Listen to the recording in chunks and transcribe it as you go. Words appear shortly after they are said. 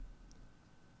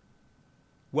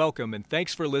Welcome and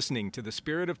thanks for listening to the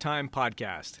Spirit of Time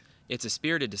podcast. It's a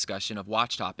spirited discussion of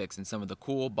watch topics and some of the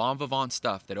cool bon vivant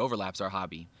stuff that overlaps our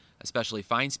hobby, especially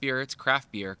fine spirits, craft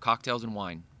beer, cocktails, and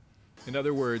wine. In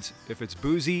other words, if it's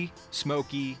boozy,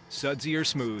 smoky, sudsy, or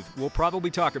smooth, we'll probably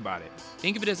talk about it.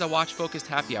 Think of it as a watch-focused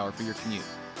happy hour for your commute.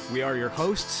 We are your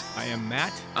hosts. I am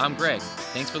Matt. I'm Greg.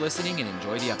 Thanks for listening and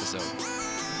enjoy the episode.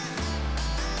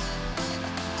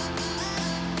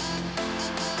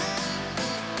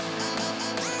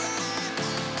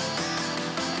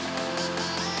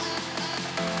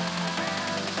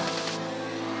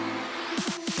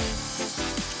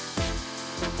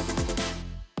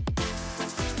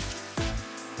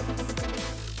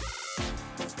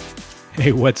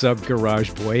 Hey, what's up,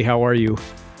 Garage Boy? How are you?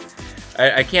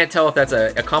 I can't tell if that's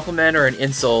a compliment or an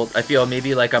insult. I feel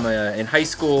maybe like I'm in high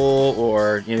school,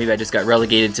 or maybe I just got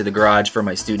relegated to the garage for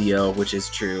my studio, which is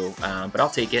true. But I'll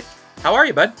take it. How are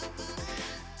you, bud?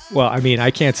 Well, I mean,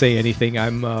 I can't say anything. I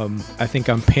think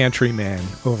I'm pantry man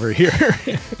over here.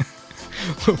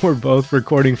 We're both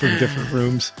recording from different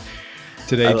rooms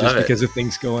today just because of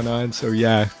things going on. So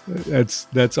yeah,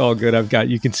 that's all good.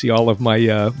 You can see all of my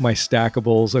my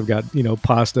stackables. I've got,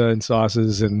 pasta and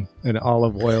sauces and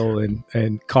olive oil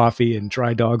and coffee and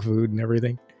dry dog food and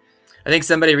everything. I think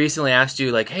somebody recently asked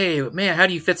you, like, hey, man, how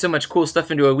do you fit so much cool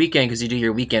stuff into a weekend? Because you do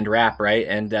your weekend wrap, right?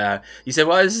 And you said,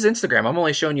 well, this is Instagram. I'm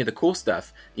only showing you the cool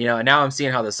stuff, and now I'm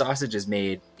seeing how the sausage is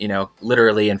made,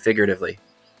 literally and figuratively.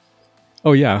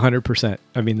 Oh yeah, 100%.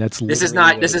 I mean, this is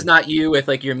not you with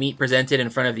like your meat presented in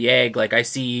front of the egg. Like I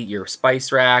see your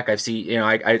spice rack. I see,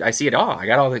 I see it all. I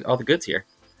got all the goods here.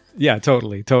 Yeah,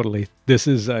 totally. This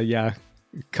is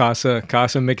Casa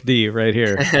McD right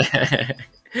here.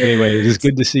 Anyway, it is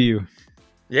good to see you.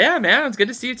 Yeah, man, it's good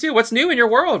to see you too. What's new in your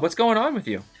world? What's going on with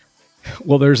you?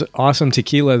 Well, there's awesome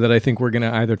tequila that I think we're going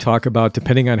to either talk about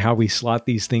depending on how we slot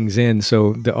these things in.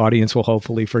 So the audience will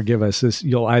hopefully forgive us.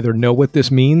 You'll either know what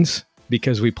this means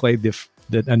because we played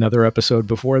another episode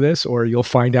before this, or you'll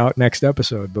find out next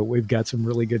episode. But we've got some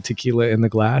really good tequila in the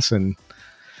glass, and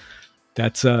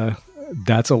that's a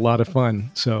lot of fun.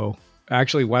 So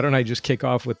actually, why don't I just kick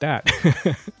off with that?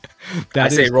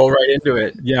 Roll right into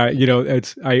it. Yeah,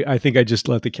 I think I just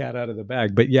let the cat out of the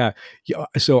bag. But yeah,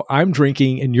 so I'm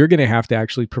drinking, and you're going to have to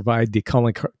actually provide the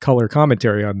color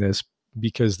commentary on this,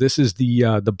 because this is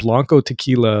the Blanco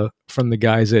tequila from the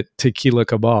guys at Tequila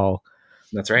Cabal.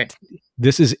 That's right.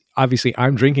 This is obviously,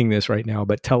 I'm drinking this right now,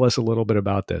 but tell us a little bit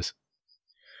about this.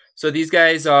 So these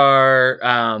guys are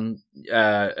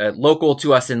local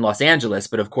to us in Los Angeles,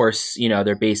 but of course,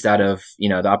 they're based out of,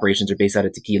 the operations are based out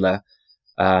of Tequila,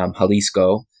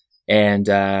 Jalisco, and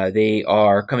they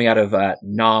are coming out of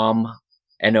NOM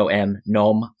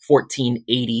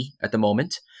 1480 at the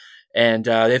moment. And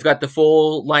they've got the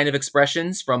full line of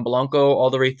expressions from Blanco all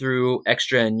the way through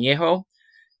Extra Añejo.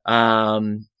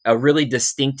 A really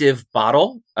distinctive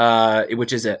bottle,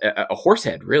 which is a horse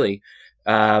head, really.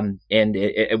 And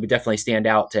it would definitely stand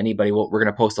out to anybody. We're going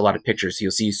to post a lot of pictures, so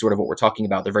you'll see sort of what we're talking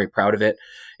about. They're very proud of it.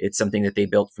 It's something that they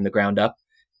built from the ground up.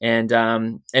 And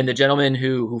the gentleman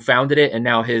who founded it, and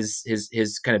now his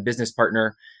kind of business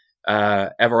partner,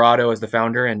 Everardo is the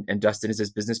founder, and Dustin is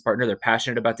his business partner. They're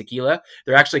passionate about tequila.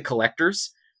 They're actually collectors.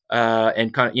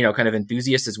 And kind of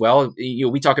enthusiasts as well.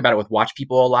 We talk about it with watch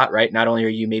people a lot, right? Not only are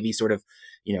you maybe sort of,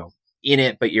 in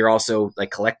it, but you're also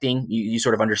like collecting. You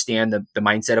sort of understand the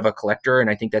mindset of a collector. And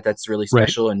I think that's really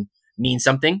special, right, and means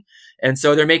something. And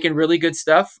so they're making really good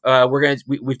stuff.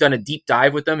 We've done a deep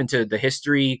dive with them into the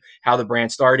history, how the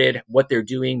brand started, what they're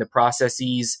doing, the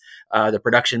processes, the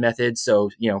production methods. So,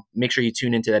 make sure you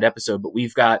tune into that episode. But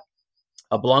we've got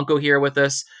a Blanco here with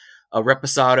us, a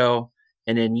Reposado,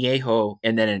 an Añejo,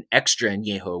 and then an Extra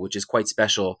Añejo, which is quite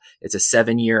special. It's a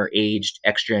 7-year aged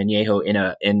Extra Añejo in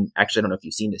actually, I don't know if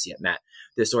you've seen this yet, Matt,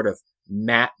 this sort of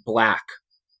matte black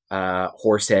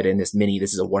horse head in this mini.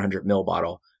 This is a 100 ml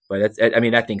bottle, but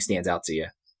that thing stands out to you.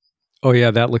 Oh yeah,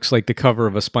 that looks like the cover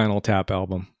of a Spinal Tap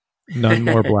album. None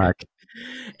more black.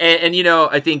 and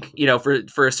I think,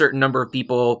 for a certain number of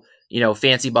people,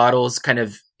 fancy bottles kind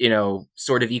of,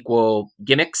 sort of equal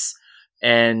gimmicks.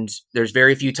 And there's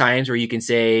very few times where you can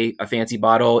say a fancy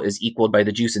bottle is equaled by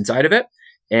the juice inside of it.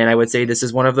 And I would say this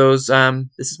is one of those.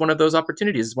 This is one of those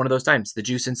opportunities. It's one of those times. The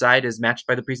juice inside is matched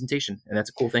by the presentation, and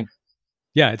that's a cool thing.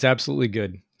 Yeah, it's absolutely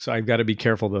good. So I've got to be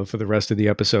careful though for the rest of the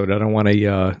episode. I don't want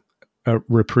a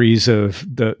reprise of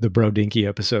the Bro Dinky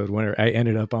episode where I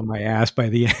ended up on my ass by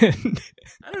the end.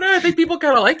 I don't know. I think people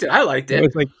kind of liked it. I liked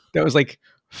it. That was like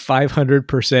 500%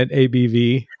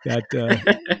 ABV.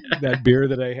 That beer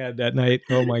that I had that night.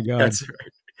 Oh my God. That's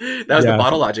right. That was the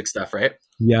Bottle Logic stuff, right?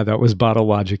 Yeah, that was Bottle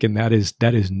Logic, and that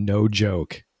is no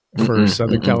joke. For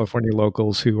Southern California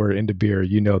locals who are into beer,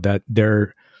 you know that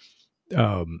their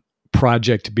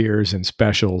project beers and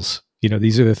specials, you know,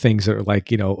 these are the things that are like,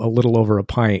 you know, a little over a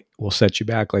pint will set you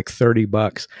back like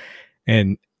 $30.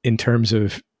 And in terms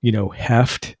of, you know,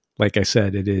 heft, like I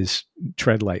said, it is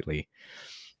tread lightly.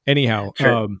 Anyhow,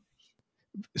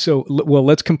 Sure. well,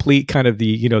 let's complete kind of the,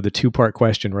 you know, the two-part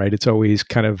question, right? It's always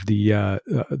kind of the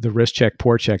wrist check,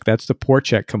 pour check. That's the pour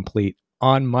check complete.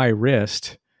 On my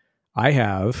wrist, I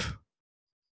have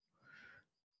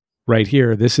right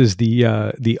here. This is the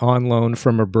on loan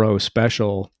from a bro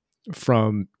special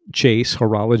from Chase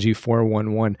Horology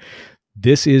 411.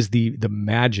 This is the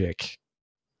magic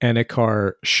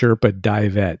Enicar Sherpa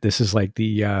Divette. This is like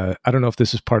the I don't know if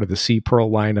this is part of the Sea Pearl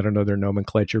line. I don't know their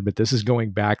nomenclature, but this is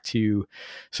going back to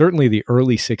certainly the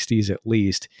early 60s at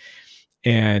least.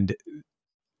 And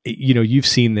you know, you've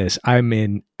seen this. I'm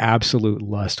in absolute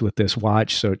lust with this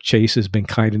watch. So Chase has been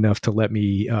kind enough to let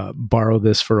me borrow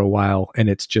this for a while, and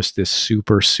it's just this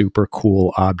super, super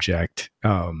cool object.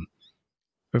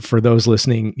 For those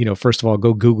listening, you know, first of all,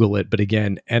 go Google it. But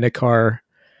again, Enicar,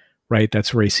 right?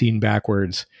 That's Racine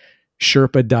backwards.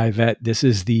 Sherpa Divette. This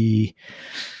is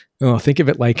think of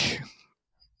it like,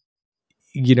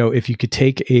 you know, if you could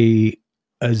take a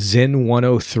Zen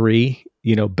 103,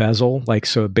 you know, bezel, like,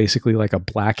 so basically like a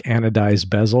black anodized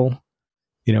bezel,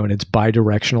 you know, and it's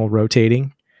bidirectional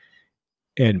rotating,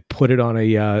 and put it on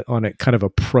a kind of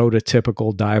a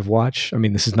prototypical dive watch. I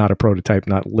mean, this is not a prototype,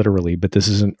 not literally, but this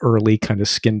is an early kind of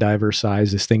skin diver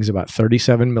size. This thing's about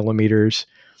 37 millimeters.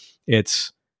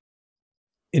 It's,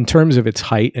 in terms of its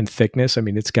height and thickness, I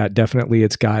mean, it's got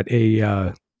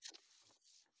a,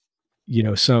 you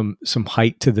know, some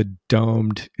height to the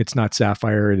domed. It's not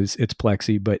sapphire. It's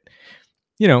plexi, but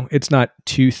you know, it's not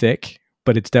too thick,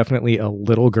 but it's definitely a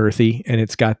little girthy, and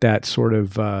it's got that sort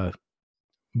of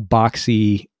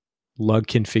boxy lug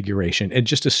configuration, and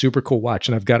just a super cool watch.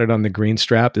 And I've got it on the green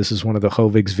strap. This is one of the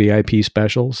Hovig's VIP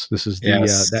specials. This is the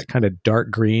that kind of dark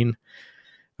green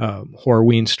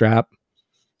Horween strap,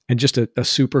 and just a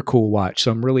super cool watch.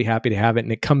 So I'm really happy to have it.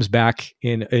 And it comes back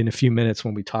in a few minutes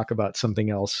when we talk about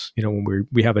something else, you know, when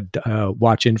we have a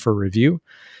watch in for review.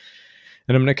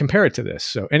 And I'm going to compare it to this.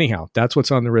 So anyhow, that's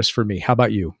what's on the wrist for me. How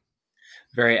about you?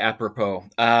 Very apropos.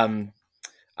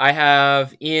 I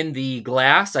have in the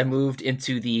glass, I moved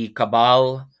into the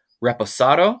Cabal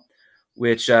Reposado,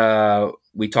 which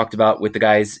we talked about with the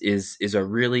guys is a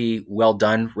really well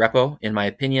done repo, in my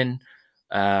opinion.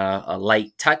 A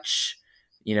light touch,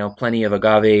 you know, plenty of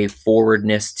agave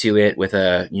forwardness to it, with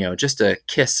a, you know, just a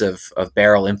kiss of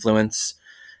barrel influence.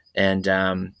 And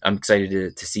I'm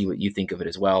excited to see what you think of it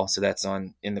as well. So that's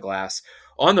in the glass.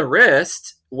 On the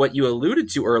wrist, what you alluded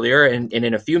to earlier, and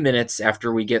in a few minutes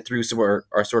after we get through some of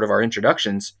our sort of our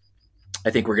introductions, I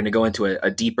think we're going to go into a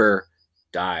deeper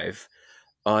dive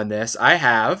on this. I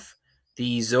have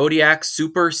the Zodiac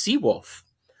Super Seawolf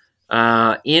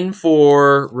in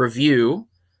for review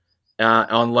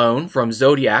on loan from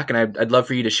Zodiac, and I'd love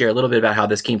for you to share a little bit about how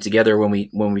this came together when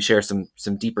we share some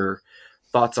deeper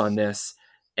thoughts on this.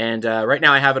 And right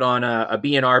now I have it on a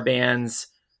B&R Bands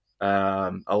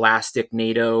elastic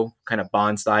NATO kind of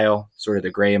Bond style, sort of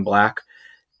the gray and black.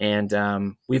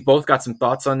 And we've both got some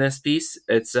thoughts on this piece.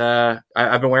 It's I've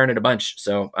been wearing it a bunch,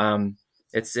 so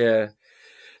it's gonna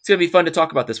be fun to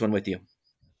talk about this one with you.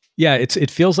 Yeah, it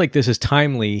feels like this is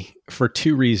timely for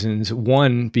two reasons.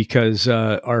 One, because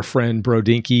our friend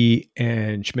Brodinky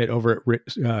and Schmidt over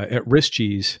at Wrist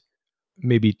Cheese,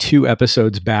 maybe 2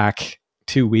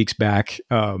 weeks back,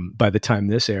 by the time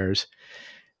this airs,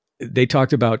 they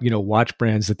talked about, you know, watch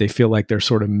brands that they feel like they're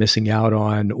sort of missing out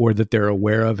on, or that they're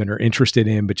aware of and are interested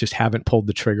in, but just haven't pulled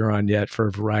the trigger on yet for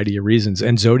a variety of reasons.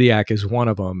 And Zodiac is one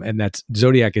of them. And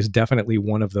Zodiac is definitely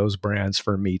one of those brands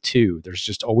for me too. There's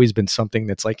just always been something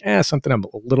that's like, something I'm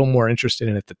a little more interested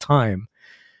in at the time,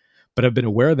 but I've been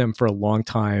aware of them for a long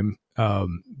time.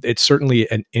 It's certainly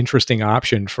an interesting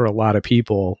option for a lot of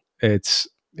people. It's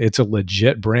a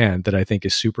legit brand that I think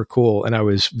is super cool. And I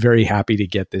was very happy to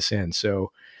get this in.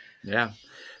 So yeah.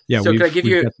 So can I give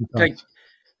you? I'm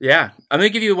going to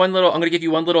give you one little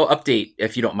update,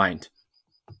 if you don't mind.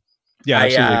 Yeah,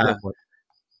 absolutely.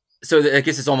 So I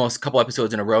guess it's almost a couple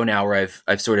episodes in a row now where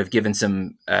I've sort of given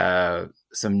some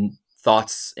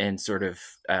thoughts and sort of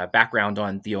background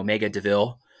on the Omega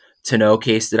DeVille Tonneau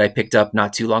case that I picked up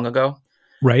not too long ago.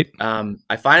 Right.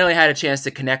 I finally had a chance to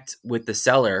connect with the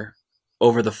seller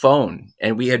over the phone,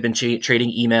 and we had been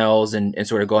trading emails and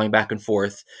sort of going back and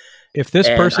forth. If this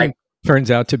person turns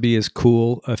out to be as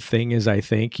cool a thing as I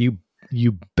think, you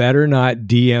better not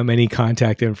DM any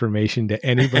contact information to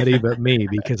anybody but me,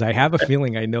 because I have a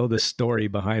feeling I know the story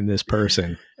behind this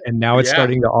person. And now it's Yeah.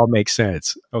 starting to all make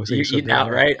sense. So You they now,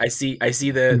 are. right? I see Do not,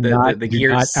 the do not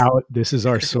gears. out. This is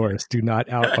our source. Do not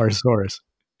out our source.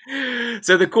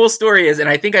 So the cool story is, and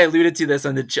I think I alluded to this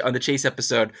on the Chase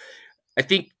episode. I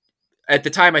think at the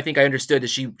time, I think I understood that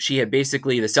she had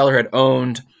basically, the seller had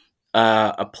owned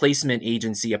a placement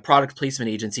agency, a product placement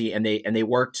agency, and they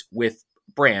worked with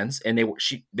brands, and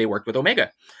they worked with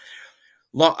Omega.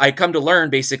 I come to learn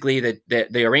basically that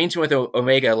the arrangement with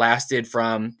Omega lasted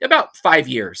from about 5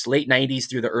 years, late 90s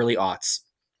through the early aughts,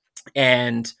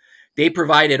 and they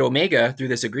provided, Omega through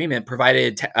this agreement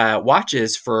provided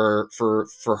watches for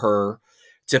her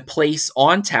to place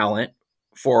on talent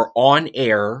for on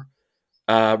air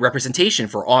representation,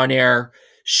 for on air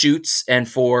shoots, and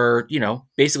for,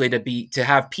 basically to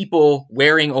have people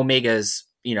wearing Omegas,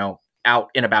 out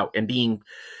and about and being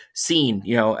seen,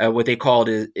 what they called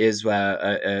is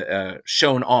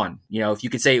shown on. If you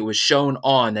could say it was shown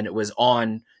on, then it was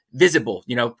on, visible,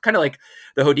 kind of like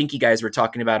the Hodinkee guys were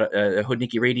talking about. A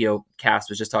Hodinkee radio cast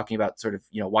was just talking about sort of,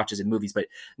 watches in movies, but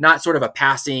not sort of a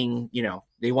passing,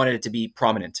 they wanted it to be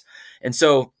prominent. And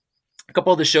so a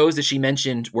couple of the shows that she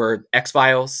mentioned were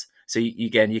X-Files. So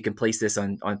again, you can place this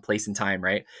on place and time,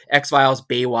 right? X-Files,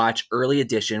 Baywatch, Early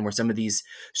Edition were some of these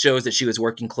shows that she was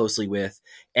working closely with.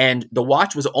 And the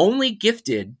watch was only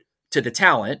gifted to the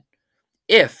talent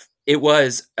if it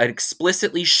was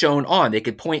explicitly shown on. They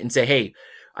could point and say, hey,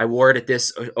 I wore it at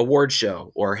this award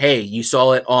show, or, hey, you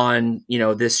saw it on,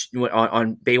 this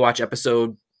on Baywatch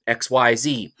episode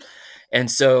XYZ. And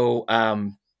so,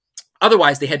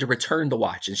 otherwise, they had to return the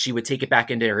watch, and she would take it back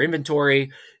into her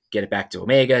inventory, get it back to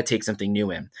Omega, take something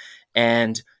new in.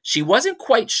 And she wasn't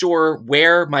quite sure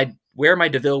where my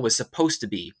DeVille was supposed to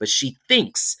be, but she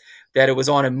thinks that it was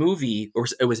on a movie, or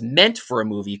it was meant for a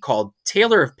movie called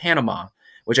Tailor of Panama,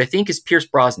 which I think is Pierce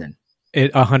Brosnan.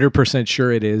 100%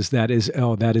 sure it is. That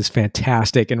is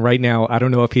fantastic. And right now, I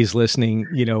don't know if he's listening,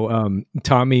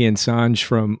 Tommy and Sanj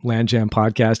from Land Jam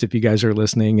podcast, if you guys are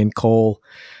listening, and Cole,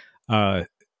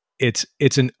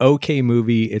 it's an okay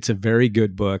movie. It's a very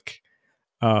good book.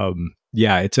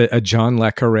 It's a John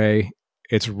Le Carré.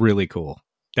 It's really cool.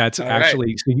 That's all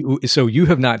actually, right. So you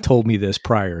have not told me this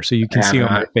prior, so you can see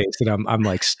on my face that I'm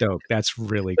like stoked. That's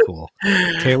really cool.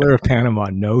 Tailor of Panama,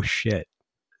 no shit.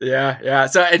 Yeah.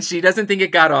 So, and she doesn't think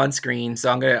it got on screen.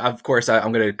 So I'm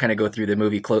gonna kind of go through the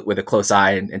movie with a close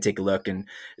eye and take a look. And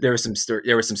there was some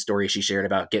stories she shared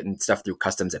about getting stuff through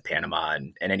customs at Panama.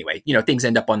 And anyway, things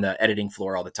end up on the editing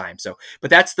floor all the time. So, but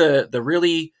that's the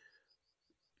really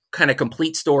kind of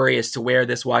complete story as to where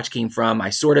this watch came from. I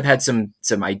sort of had some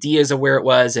ideas of where it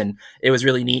was, and it was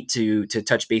really neat to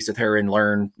touch base with her and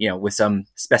learn, with some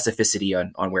specificity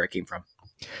on where it came from.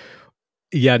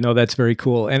 Yeah, no, that's very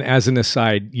cool. And as an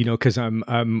aside, because I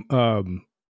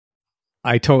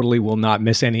totally will not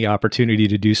miss any opportunity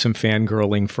to do some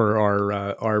fangirling for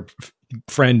our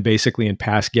friend, basically, and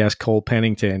past guest Cole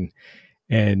Pennington.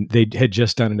 And they had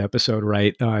just done an episode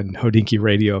on Hodinkee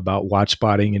Radio about watch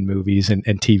spotting in movies and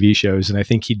TV shows. And I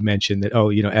think he'd mentioned that,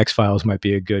 X-Files might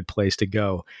be a good place to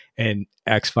go. And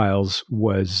X-Files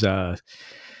was, that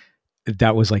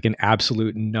was like an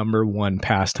absolute number one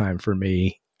pastime for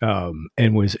me.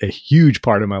 And was a huge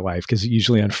part of my life, because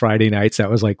usually on Friday nights, that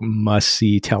was like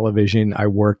must-see television. I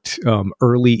worked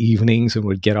early evenings and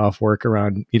would get off work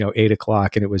around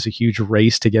 8:00, and it was a huge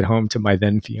race to get home to my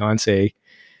then fiance.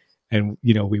 And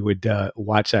we would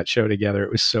watch that show together.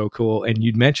 It was so cool. And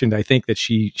you'd mentioned, I think, that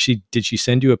she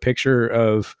send you a picture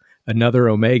of another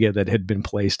Omega that had been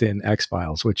placed in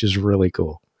X-Files, which is really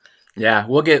cool. Yeah,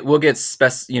 we'll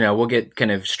get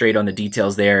kind of straight on the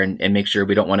details there, and make sure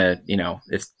we don't want to,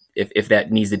 if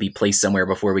that needs to be placed somewhere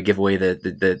before we give away the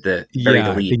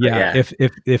lead. Yeah.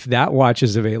 If that watch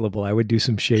is available, I would do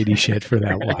some shady shit for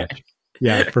that watch.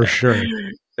 Yeah, for sure.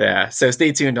 Yeah. So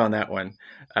stay tuned on that one.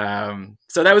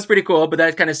 So that was pretty cool, but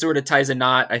that kind of sort of ties a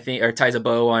knot, I think, or ties a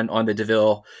bow on the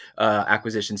DeVille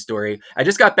acquisition story. I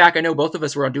just got back. I know both of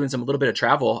us were doing a little bit of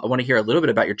travel. I want to hear a little bit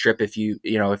about your trip if you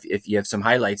have some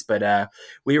highlights. But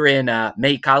we were in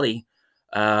Mexicali,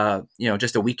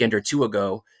 just a weekend or two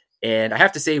ago, and I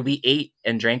have to say we ate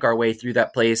and drank our way through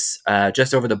that place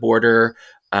just over the border.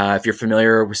 If you're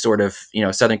familiar with sort of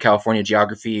Southern California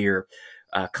geography, or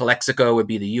Calexico would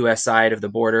be the U.S. side of the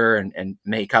border, and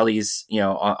Mexicali's,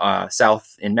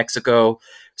 south in Mexico.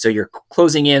 So you're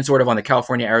closing in sort of on the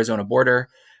California-Arizona border.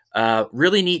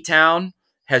 Really neat town.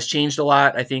 Has changed a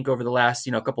lot, I think, over the last,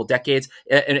 couple decades.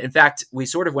 And in fact, we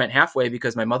sort of went halfway,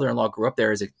 because my mother-in-law grew up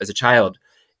there as a child,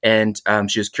 and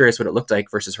she was curious what it looked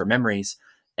like versus her memories.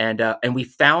 And we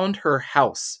found her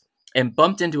house and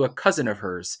bumped into a cousin of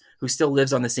hers who still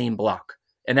lives on the same block.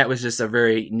 And that was just a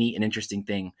very neat and interesting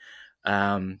thing.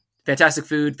 Fantastic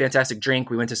food, fantastic drink.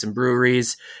 We went to some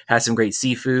breweries, had some great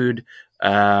seafood.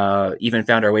 Even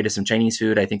found our way to some Chinese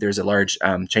food. I think there's a large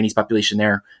Chinese population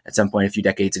there. At some point a few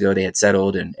decades ago, they had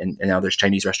settled, and now there's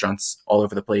Chinese restaurants all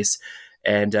over the place.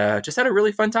 And just had a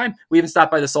really fun time. We even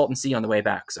stopped by the Salton Sea on the way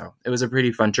back, so it was a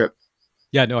pretty fun trip.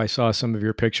 Yeah, no, I saw some of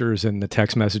your pictures and the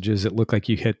text messages. It looked like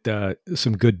you hit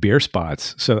some good beer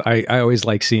spots. So I always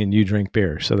like seeing you drink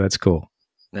beer. So that's cool.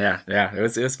 Yeah, it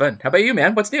was fun. How about you,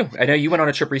 man? What's new? I know you went on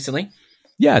a trip recently.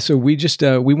 Yeah, so we just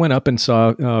we went up and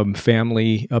saw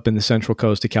family up in the Central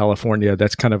Coast of California.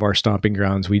 That's kind of our stomping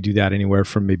grounds. We do that anywhere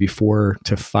from maybe 4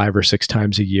 to 5 or 6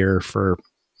 times a year for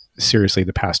seriously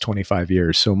the past 25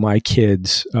 years. So my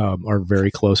kids are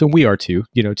very close, and we are too,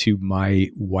 to my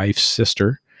wife's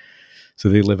sister. So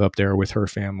they live up there with her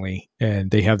family,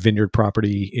 and they have vineyard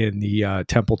property in the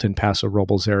Templeton, Paso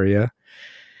Robles area.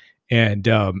 And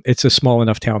it's a small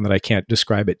enough town that I can't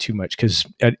describe it too much because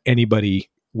anybody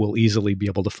will easily be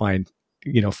able to find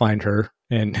her.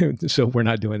 And so we're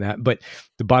not doing that. But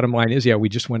the bottom line is, yeah, we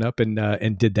just went up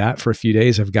and did that for a few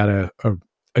days. I've got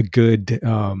a good,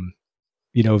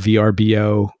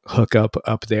 VRBO hookup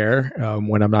up there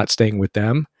when I'm not staying with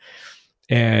them.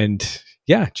 And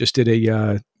yeah, just did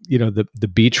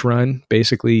the beach run,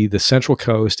 basically the Central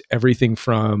Coast, everything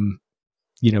from,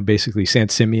 basically San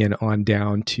Simeon on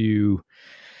down to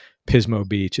Pismo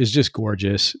Beach is just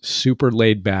gorgeous, super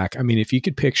laid back. I mean, if you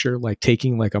could picture like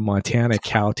taking like a Montana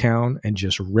cow town and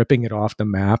just ripping it off the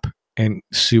map and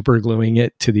super gluing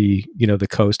it to the, the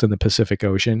coast and the Pacific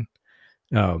Ocean.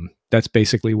 That's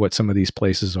basically what some of these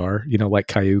places are, like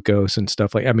Cayucos and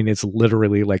stuff like, I mean, it's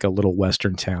literally like a little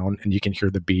Western town and you can hear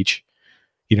the beach,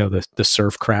 the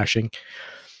surf crashing.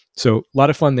 So a lot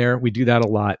of fun there. We do that a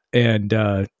lot. And,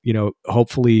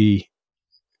 hopefully,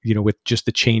 with just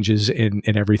the changes and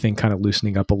everything kind of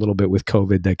loosening up a little bit with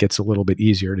COVID, that gets a little bit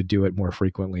easier to do it more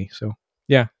frequently. So,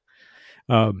 yeah.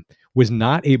 Was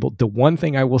not able. The one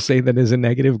thing I will say that is a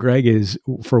negative, Greg, is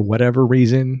for whatever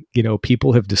reason,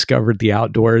 people have discovered the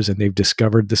outdoors and they've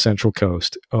discovered the Central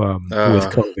Coast with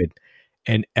COVID,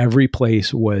 and every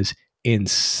place was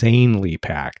insanely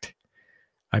packed.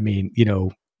 I mean,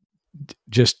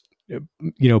 just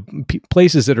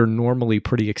places that are normally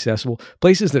pretty accessible,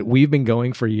 places that we've been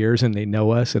going for years and they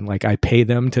know us, and like I pay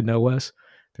them to know us.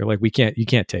 They're like, you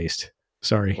can't taste.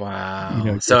 Sorry.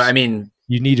 Wow. So I mean,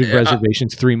 you needed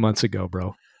reservations 3 months ago,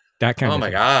 bro. That kind of thing. Oh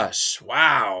my gosh.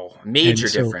 Wow. Major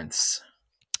difference.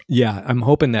 Yeah. I'm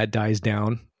hoping that dies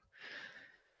down.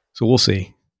 So we'll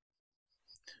see.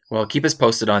 Well, keep us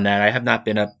posted on that. I have not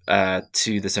been up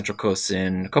to the Central Coast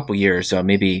in a couple years, so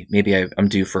maybe I'm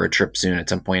due for a trip soon at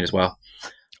some point as well.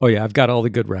 Oh yeah, I've got all the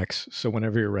good recs, so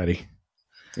whenever you're ready.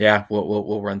 Yeah,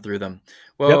 we'll run through them.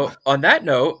 Well, yep. On that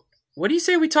note, what do you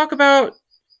say we talk about?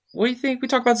 What do you think we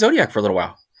talk about Zodiac for a little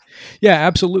while? Yeah,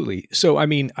 absolutely. So, I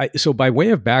mean, so by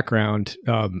way of background,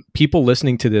 people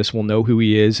listening to this will know who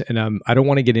he is, and I don't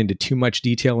want to get into too much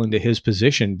detail into his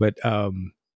position, but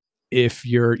if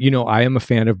you're, I am a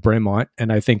fan of Bremont,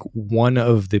 and I think one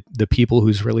of the people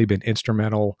who's really been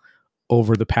instrumental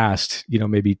over the past,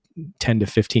 maybe 10 to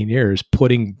 15 years,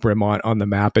 putting Bremont on the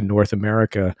map in North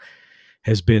America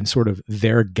has been sort of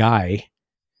their guy.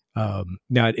 Now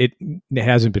it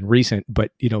hasn't been recent,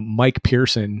 but Mike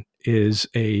Pearson is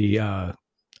a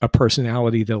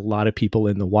personality that a lot of people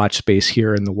in the watch space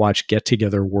here in the watch get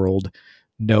together world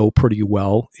know pretty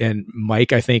well. And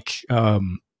Mike, I think,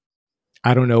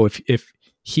 I don't know if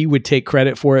he would take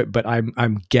credit for it, but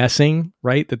I'm guessing,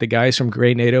 right, that the guys from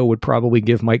Grey NATO would probably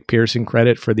give Mike Pearson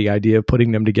credit for the idea of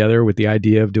putting them together with the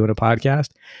idea of doing a podcast.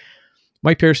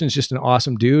 Mike Pearson's just an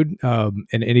awesome dude.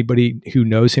 And anybody who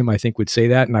knows him, I think, would say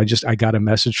that. And I got a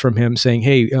message from him saying,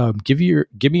 hey, give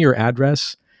me your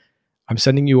address. I'm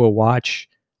sending you a watch.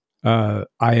 I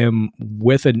am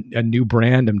with a new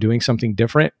brand. I'm doing something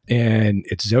different, and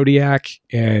it's Zodiac,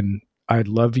 and I'd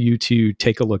love you to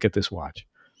take a look at this watch.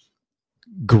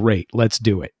 Great. Let's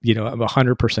do it. I'm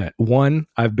 100%. One,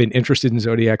 I've been interested in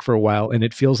Zodiac for a while, and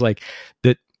it feels like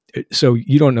that. So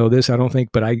you don't know this, I don't think,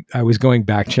 but I was going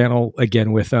back channel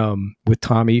again with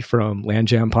Tommy from Land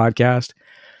Jam podcast,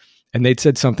 and they'd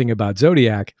said something about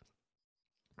Zodiac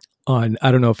on, I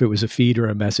don't know if it was a feed or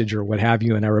a message or what have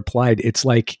you. And I replied, it's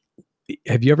like,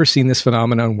 have you ever seen this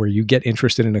phenomenon where you get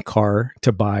interested in a car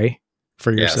to buy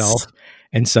for yourself? Yes.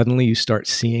 And suddenly you start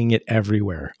seeing it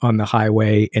everywhere on the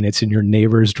highway, and it's in your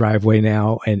neighbor's driveway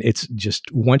now. And it's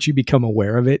just, once you become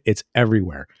aware of it, it's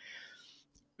everywhere.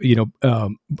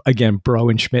 Again, Bro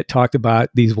and Schmidt talked about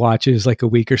these watches like a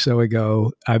week or so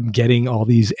ago. I'm getting all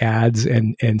these ads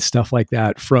and stuff like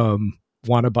that from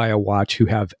Want to Buy a Watch, who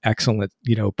have excellent,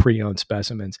 pre-owned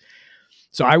specimens.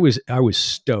 So I was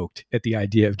stoked at the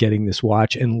idea of getting this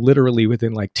watch, and literally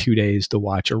within like 2 days, the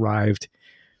watch arrived.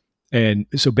 And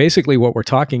so basically, what we're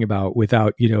talking about,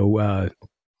 without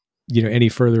any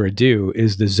further ado,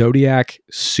 is the Zodiac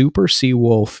Super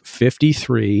Seawolf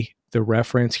 53. The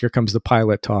reference, here comes the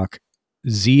pilot talk.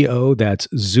 ZO, that's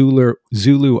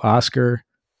Zulu Oscar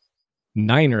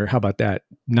Niner. How about that?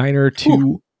 Niner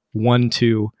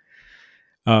 212.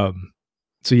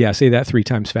 So yeah, say that 3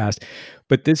 times fast.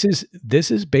 But this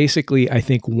is basically, I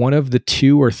think, one of the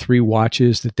 2 or 3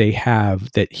 watches that they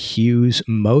have that hews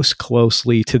most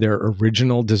closely to their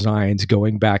original designs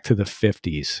going back to the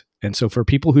 50s. And so for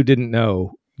people who didn't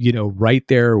know, right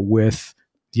there with,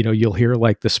 you'll hear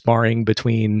like the sparring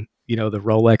between, the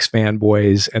Rolex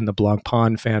fanboys and the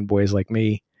Blancpain fanboys like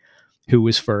me, who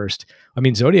was first. I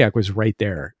mean, Zodiac was right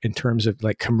there in terms of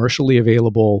like commercially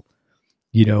available,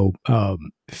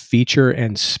 feature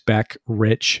and spec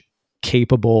rich,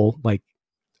 capable, like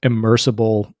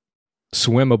immersible,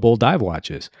 swimmable dive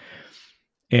watches.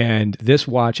 And this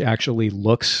watch actually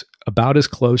looks about as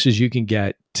close as you can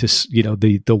get to,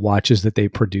 the watches that they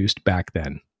produced back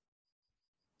then.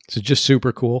 So just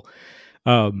super cool.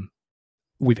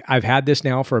 I've had this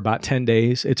now for about 10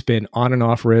 days. It's been on and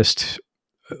off wrist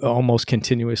almost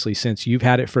continuously since. You've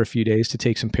had it for a few days to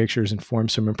take some pictures and form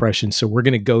some impressions. So we're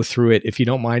going to go through it. If you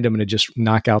don't mind, I'm going to just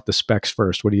knock out the specs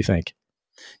first. What do you think?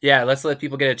 Yeah, let's let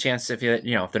people get a chance, if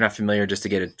if they're not familiar, just to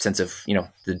get a sense of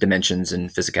the dimensions and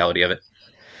physicality of it.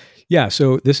 Yeah,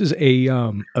 so this is a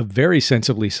very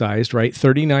sensibly sized, right?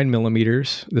 39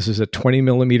 millimeters. This is a 20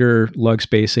 millimeter lug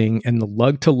spacing, and the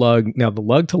lug to lug. Now, the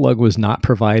lug to lug was not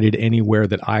provided anywhere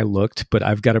that I looked, but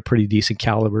I've got a pretty decent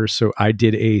caliber, so I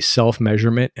did a self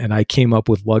measurement, and I came up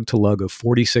with lug to lug of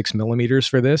 46 millimeters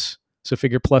for this. So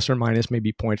figure plus or minus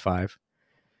maybe 0.5.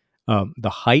 The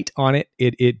height on it,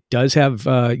 it does have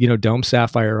dome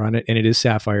sapphire on it, and it is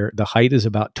sapphire. The height is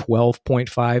about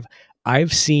 12.5.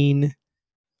 I've seen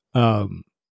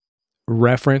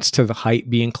reference to the height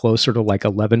being closer to like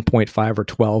 11.5 or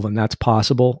 12, and that's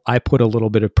possible. I put a little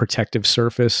bit of protective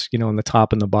surface, on the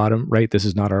top and the bottom, right? This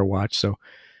is not our watch. So,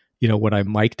 when I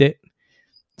mic'd it,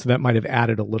 so that might have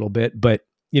added a little bit, but,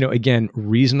 again,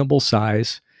 reasonable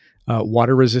size.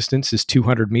 Water resistance is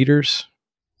 200 meters.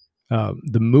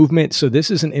 The movement. So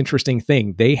this is an interesting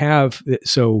thing. They have,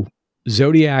 so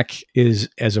Zodiac is,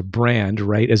 as a brand,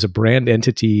 right? As a brand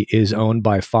entity, is owned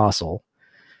by Fossil.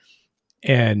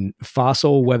 And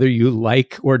Fossil, whether you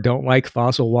like or don't like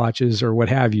Fossil watches or what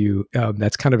have you,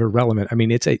 that's kind of irrelevant. I mean,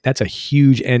 that's a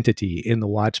huge entity in the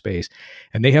watch space,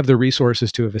 and they have the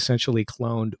resources to have essentially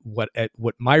cloned what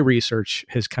my research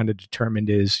has kind of determined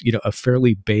is, a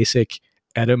fairly basic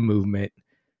ETA movement,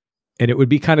 and it would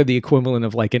be kind of the equivalent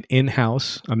of like an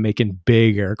in-house. I'm making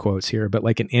big air quotes here, but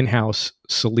like an in-house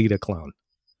Sellita clone.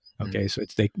 Okay, so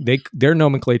it's their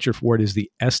nomenclature for it is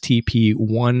the STP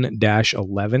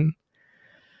 1-11.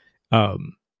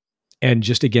 And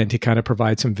just again, to kind of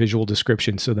provide some visual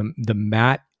description. So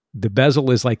the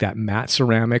bezel is like that matte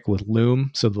ceramic with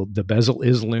lume. So the bezel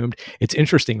is lumed. It's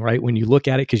interesting, right? When you look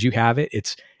at it, cause you have it,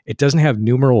 it doesn't have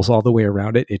numerals all the way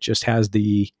around it. It just has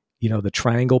the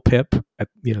triangle pip at,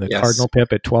 the yes, cardinal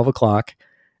pip at 12 o'clock.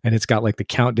 And it's got like the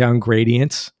countdown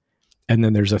gradients. And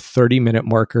then there's a 30-minute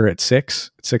marker at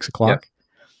 6 o'clock,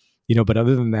 yep. But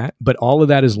other than that, but all of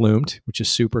that is lumed, which is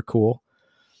super cool.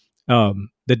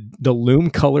 The lume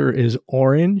color is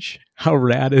orange. How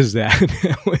rad is that?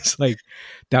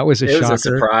 that was a shocker. It was a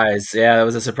surprise. Yeah, that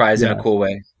was a surprise in a cool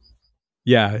way.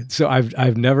 Yeah, so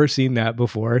I've never seen that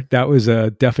before. That was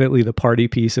definitely the party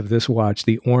piece of this watch,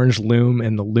 the orange lume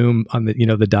and the lume on the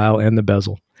the dial and the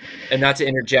bezel. And not to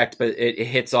interject, but it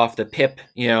hits off the pip,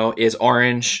 is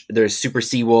orange. There's Super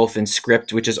Seawolf and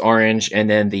script, which is orange, and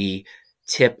then the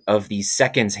tip of the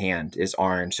seconds hand is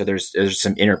orange. So there's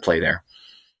some interplay there.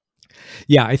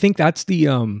 Yeah, I think that's the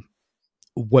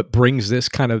what brings this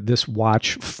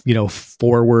watch,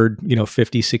 forward,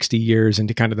 50, 60 years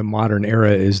into kind of the modern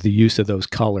era is the use of those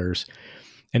colors.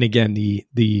 And again,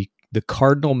 the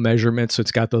cardinal measurements, so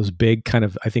it's got those big kind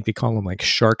of, I think they call them like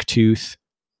shark tooth,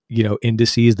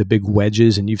 indices, the big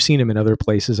wedges, and you've seen them in other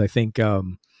places. I think it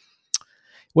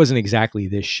wasn't exactly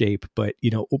this shape, but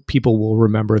people will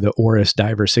remember the Oris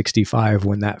Diver 65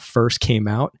 when that first came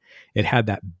out. It had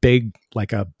that big,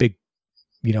 like a big,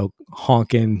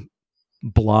 honking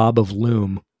blob of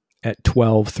lume at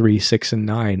 12, 3, 6, and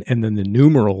 9. And then the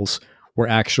numerals were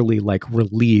actually like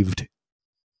relieved,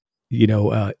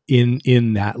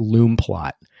 in that lume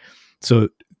plot. So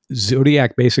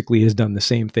Zodiac basically has done the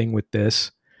same thing with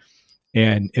this.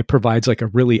 And it provides like a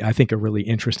really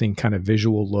interesting kind of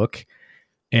visual look.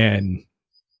 And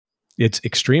It's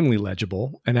extremely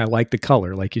legible, and I like the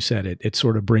color. Like you said, it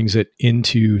sort of brings it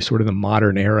into sort of the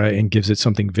modern era and gives it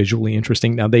something visually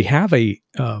interesting. Now they have and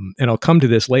I'll come to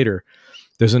this later.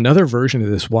 There's another version of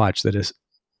this watch that is,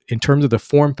 in terms of the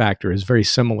form factor, is very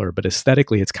similar, but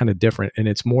aesthetically it's kind of different. And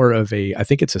it's more of I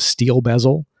think it's a steel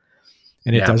bezel,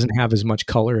 and it doesn't have as much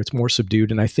color. It's more subdued.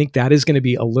 And I think that is going to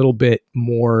be a little bit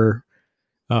more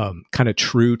kind of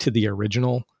true to the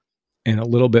original, and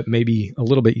maybe a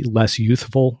little bit less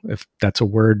youthful, if that's a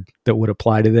word that would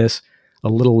apply to this, a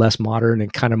little less modern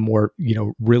and kind of more,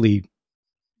 really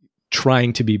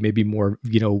trying to be maybe more,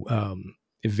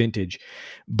 vintage.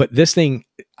 But this thing,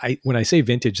 when I say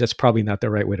vintage, that's probably not the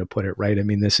right way to put it, right? I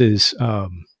mean, this is, I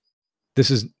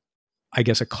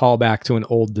guess, a callback to an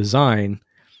old design,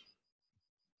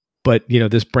 but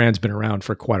this brand's been around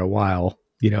for quite a while,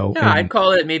 I'd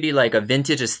call it maybe like a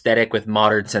vintage aesthetic with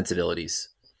modern sensibilities.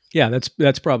 Yeah,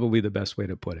 that's probably the best way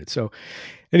to put it. So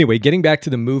anyway, getting back to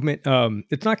the movement,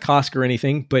 it's not Costco or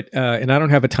anything, but and I don't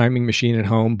have a timing machine at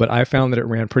home, but I found that it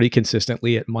ran pretty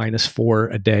consistently at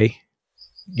 -4 a day.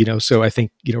 So I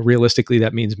think, realistically,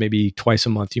 that means maybe twice a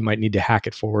month you might need to hack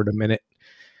it forward a minute.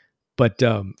 But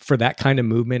for that kind of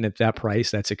movement at that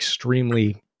price, that's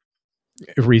extremely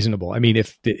reasonable. I mean,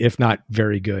 if not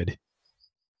very good.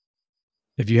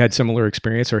 Have you had similar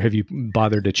experience, or have you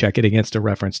bothered to check it against a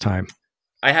reference time?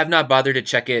 I have not bothered to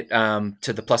check it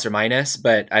to the plus or minus,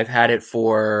 but I've had it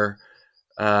for,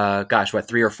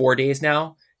 3 or 4 days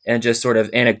now. And just sort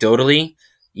of anecdotally,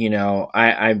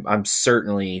 I'm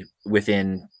certainly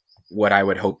within what I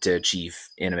would hope to achieve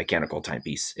in a mechanical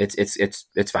timepiece. It's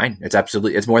fine.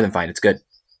 It's more than fine. It's good.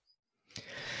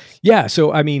 Yeah.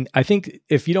 So, I mean, I think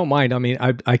if you don't mind, I mean,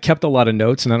 I kept a lot of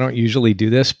notes, and I don't usually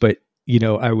do this, but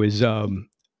I was,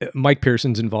 Mike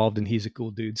Pearson's involved and he's a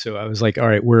cool dude. So I was like, all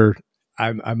right,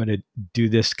 I'm going to do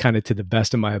this kind of to the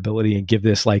best of my ability and give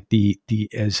this like the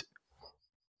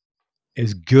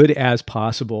as good as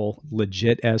possible,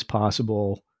 legit as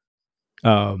possible,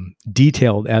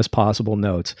 detailed as possible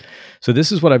notes. So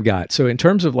this is what I've got. So in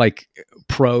terms of like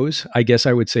pros, I guess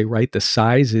I would say, right, the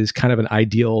size is kind of an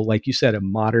ideal, like you said, a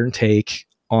modern take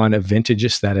on a vintage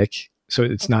aesthetic. So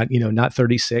it's not, not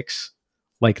 36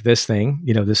 like this thing,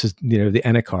 this is, the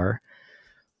Enicar.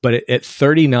 But at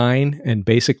 39 and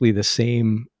basically the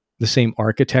same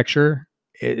architecture,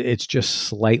 it's just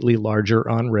slightly larger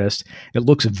on wrist. It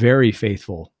looks very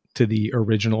faithful to the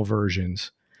original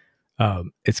versions.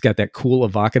 It's got that cool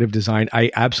evocative design. I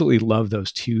absolutely love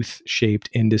those tooth-shaped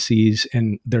indices,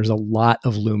 and there's a lot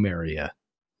of loom area.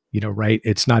 Right?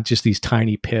 It's not just these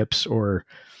tiny pips or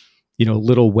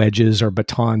little wedges or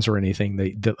batons or anything.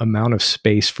 The amount of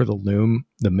space for the loom,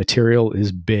 the material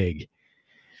is big.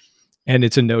 And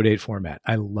it's a no-date format.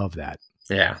 I love that.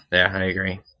 Yeah, I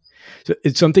agree. So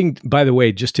it's something, by the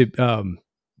way, just to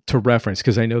reference,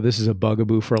 because I know this is a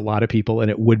bugaboo for a lot of people, and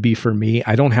it would be for me.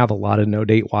 I don't have a lot of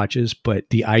no-date watches, but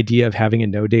the idea of having a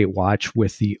no-date watch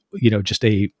with the, just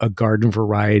a garden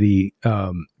variety,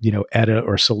 Etta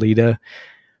or Sellita,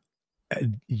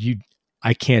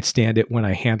 I can't stand it when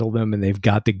I handle them and they've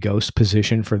got the ghost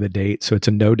position for the date. So it's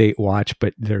a no-date watch,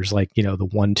 but there's like, the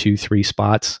 1, 2, 3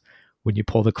 spots. When you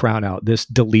pull the crown out, this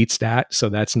deletes that. So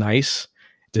that's nice.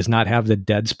 It does not have the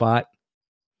dead spot.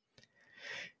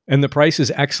 And the price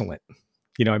is excellent.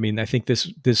 I think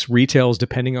this retails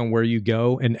depending on where you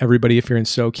go, and everybody, if you're in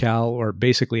SoCal or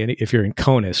basically if you're in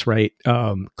CONUS, right,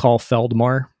 call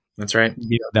Feldmar. That's right.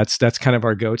 That's kind of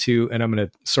our go-to. And I'm going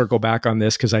to circle back on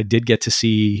this because I did get to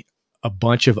see a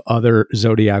bunch of other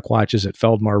Zodiac watches at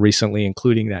Feldmar recently,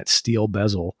 including that steel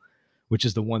bezel, which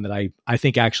is the one that I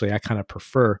think actually I kind of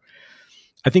prefer.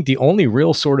 I think the only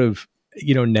real sort of,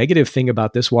 negative thing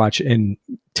about this watch, and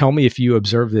tell me if you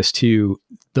observe this too,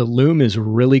 the loom is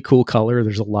really cool color.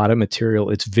 There's a lot of material.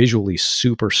 It's visually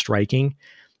super striking.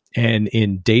 And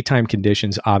in daytime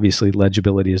conditions, obviously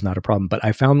legibility is not a problem, but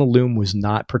I found the loom was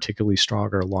not particularly strong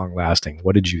or long lasting.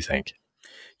 What did you think?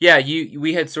 Yeah,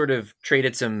 we had sort of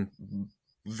traded some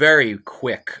very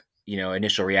quick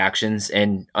initial reactions,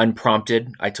 and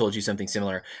unprompted, I told you something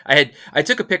similar. I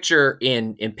took a picture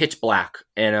in pitch black,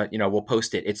 and we'll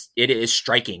post it. It is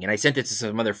striking, and I sent it to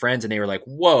some other friends, and they were like,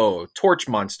 "Whoa, torch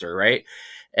monster!" Right?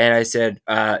 And I said,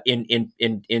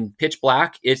 in pitch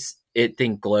black, it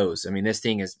thing glows. I mean, this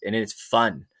thing is, and it's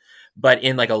fun, but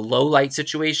in like a low light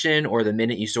situation, or the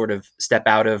minute you sort of step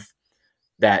out of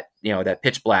that, that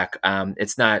pitch black,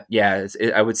 it's not,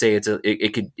 I would say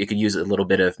it could use a little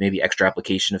bit of maybe extra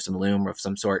application of some loom or of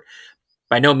some sort.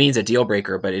 By no means a deal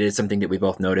breaker, but it is something that we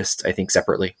both noticed, I think,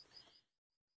 separately.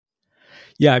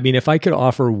 Yeah, I mean, if I could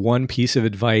offer one piece of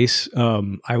advice,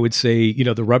 I would say,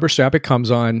 the rubber strap it comes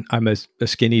on. I'm a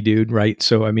skinny dude, right?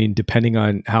 So, I mean, depending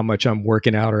on how much I'm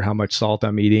working out or how much salt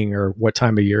I'm eating or what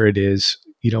time of year it is,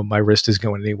 my wrist is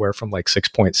going anywhere from like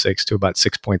 6.6 to about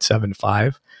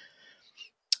 6.75.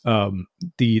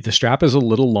 The strap is a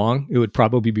little long. It would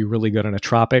probably be really good on a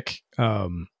Tropic.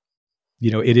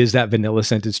 It is that vanilla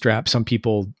scented strap. Some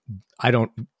people, I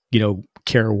don't,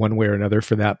 care one way or another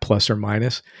for that, plus or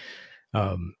minus.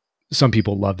 Some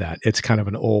people love that. It's kind of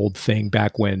an old thing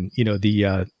back when,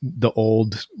 the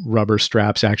old rubber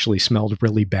straps actually smelled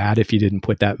really bad if you didn't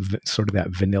put that sort of that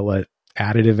vanilla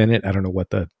additive in it. I don't know what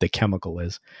the chemical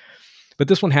is, but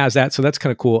this one has that. So that's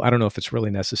kind of cool. I don't know if it's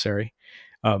really necessary.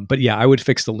 But yeah, I would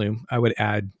fix the loom. I would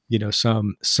add,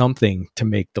 something to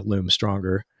make the loom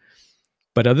stronger.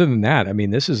 But other than that, I mean,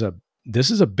 this is a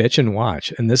bitch and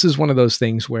watch. And this is one of those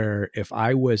things where if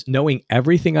I was knowing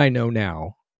everything I know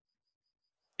now,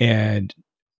 and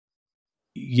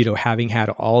having had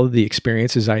all of the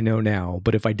experiences I know now,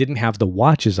 but if I didn't have the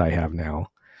watches I have now,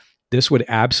 this would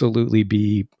absolutely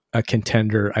be a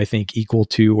contender, I think, equal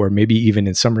to, or maybe even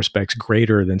in some respects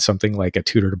greater than something like a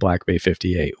Tudor to Black Bay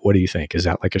 58. What do you think? Is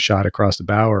that like a shot across the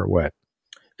bow or what?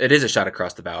 It is a shot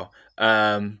across the bow.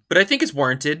 But I think it's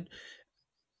warranted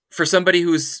for somebody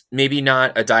who's maybe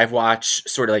not a dive watch,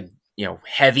 sort of like,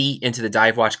 heavy into the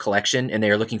dive watch collection, and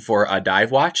they are looking for a dive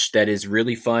watch that is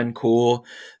really fun, cool,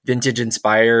 vintage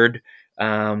inspired,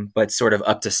 but sort of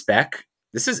up to spec.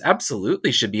 This is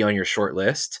absolutely should be on your short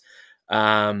list.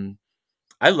 I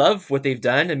love what they've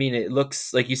done. I mean, it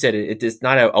looks like you said it is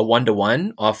not a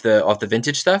 1-to-1 off the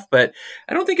vintage stuff, but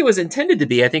I don't think it was intended to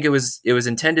be. I think it was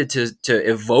intended to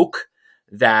evoke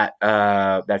that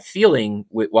that feeling,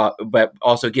 but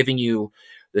also giving you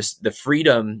the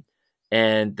freedom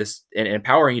and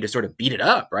empowering you to sort of beat it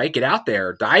up, right? Get out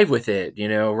there, dive with it,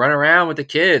 run around with the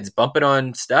kids, bump it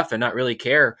on stuff, and not really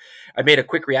care. I made a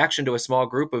quick reaction to a small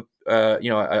group of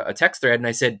a text thread, and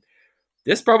I said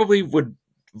this probably would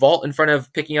vault in front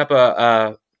of picking up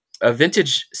a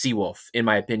vintage Seawolf, in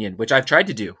my opinion, which I've tried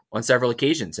to do on several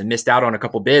occasions and missed out on a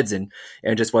couple bids and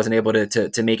just wasn't able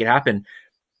to make it happen.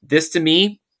 This to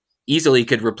me easily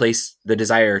could replace the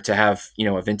desire to have,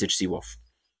 a vintage Seawolf.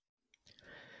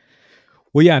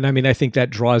 Well, yeah. And I mean, I think that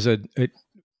draws an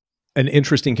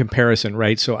interesting comparison,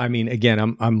 right? So, I mean,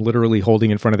 again, I'm literally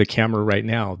holding in front of the camera right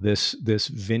now, this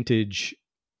vintage,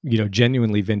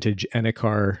 genuinely vintage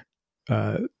Enicar,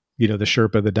 the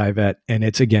Sherpa, the Divette. And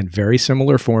it's, again, very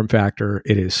similar form factor.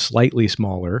 It is slightly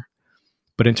smaller,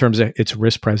 but in terms of its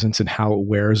wrist presence and how it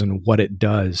wears and what it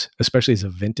does, especially as a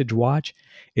vintage watch,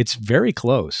 it's very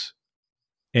close.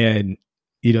 And,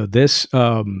 this,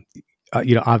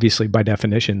 obviously by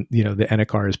definition, the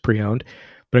Enicar is pre-owned,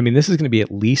 but I mean, this is going to be at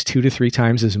least 2 to 3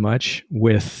 times as much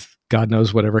with God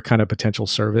knows whatever kind of potential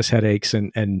service headaches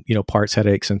and parts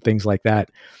headaches and things like that.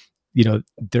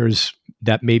 There's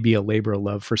that may be a labor of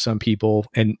love for some people,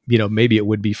 and maybe it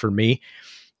would be for me.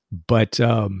 But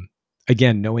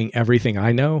again, knowing everything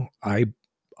I know, I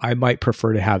might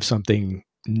prefer to have something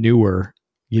newer,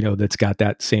 that's got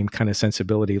that same kind of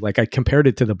sensibility. Like I compared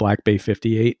it to the Black Bay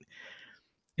 58,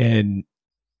 and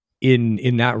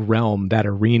in that realm, that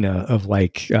arena of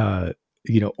like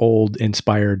old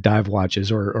inspired dive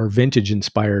watches or vintage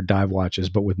inspired dive watches,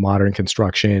 but with modern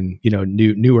construction,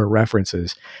 newer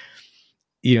references.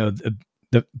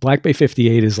 The Black Bay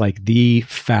 58 is like the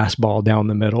fastball down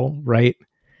the middle, right?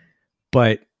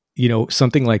 But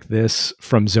something like this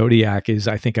from Zodiac is,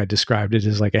 I think I described it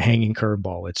as like a hanging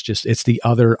curveball. It's the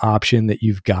other option that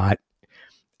you've got.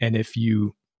 And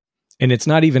and it's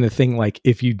not even a thing like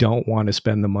if you don't want to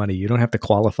spend the money, you don't have to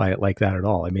qualify it like that at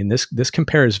all. I mean, this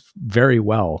compares very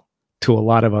well to a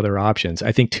lot of other options.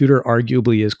 I think Tudor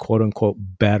arguably is quote unquote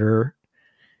better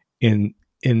in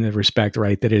the respect,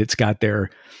 right, that it's got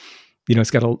their, it's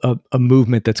got a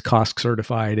movement that's cost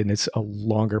certified and it's a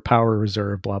longer power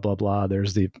reserve, blah, blah, blah.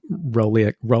 There's the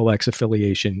Rolex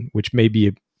affiliation, which may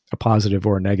be a positive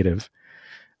or a negative,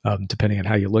 depending on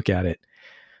how you look at it.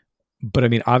 But I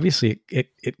mean, obviously it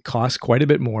costs quite a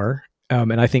bit more.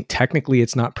 And I think technically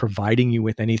it's not providing you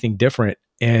with anything different.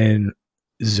 And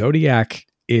Zodiac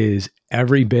is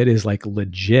every bit is like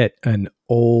legit an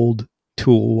old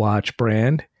tool watch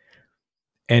brand.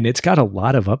 And it's got a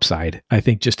lot of upside, I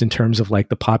think, just in terms of like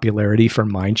the popularity for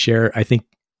mindshare. I think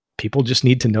people just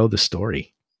need to know the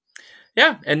story.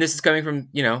 Yeah, and this is coming from,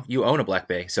 you own a Black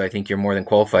Bay, so I think you're more than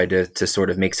qualified to sort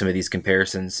of make some of these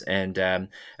comparisons. And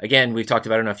again, we've talked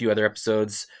about it in a few other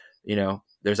episodes.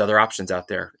 There's other options out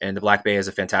there, and the Black Bay is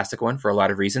a fantastic one for a lot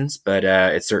of reasons, but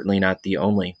it's certainly not the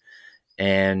only.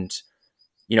 And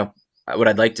what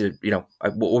I'd like to,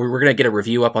 we're going to get a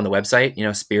review up on the website,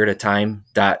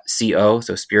 spiritoftime.co,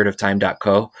 so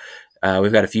spiritoftime.co.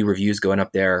 We've got a few reviews going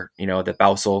up there, the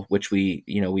Bausel, which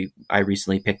I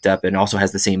recently picked up and also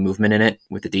has the same movement in it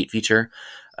with the date feature.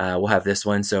 We'll have this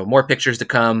one. So more pictures to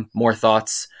come, more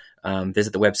thoughts.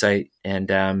 Visit the website,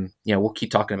 and we'll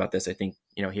keep talking about this, I think,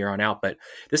 here on out. But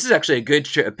this is actually a good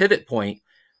pivot point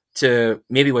to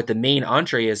maybe what the main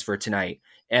entree is for tonight.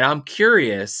 And I'm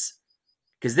curious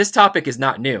because this topic is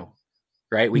not new,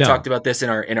 right? We talked about this in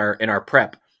our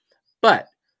prep, but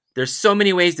there's so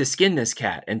many ways to skin this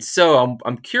cat. And so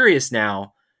I'm curious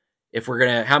now if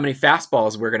how many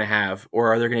fastballs we're going to have,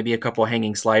 or are there going to be a couple of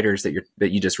hanging sliders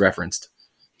that you just referenced?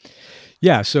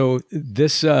 Yeah. So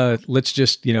this, let's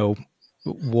just,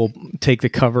 we'll take the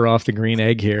cover off the green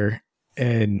egg here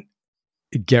and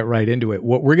get right into it.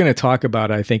 What we're going to talk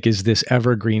about, I think, is this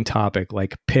evergreen topic,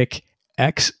 like pick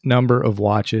X number of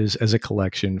watches as a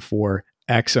collection for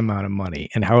X amount of money.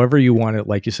 And however you want it,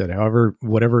 like you said,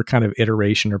 whatever kind of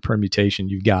iteration or permutation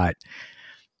you've got,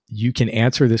 you can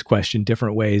answer this question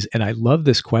different ways. And I love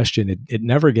this question. It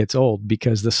never gets old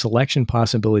because the selection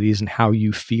possibilities and how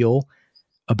you feel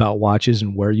about watches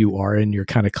and where you are in your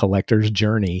kind of collector's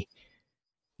journey,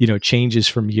 changes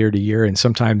from year to year, and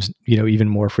sometimes, even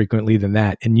more frequently than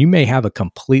that. And you may have a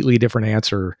completely different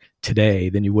answer today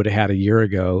than you would have had a year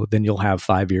ago, than you'll have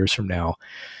 5 years from now.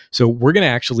 So we're going to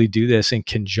actually do this in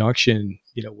conjunction,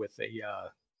 with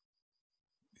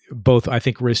both, I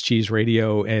think, Wrist Cheese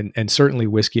Radio and certainly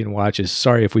Whiskey and Watches.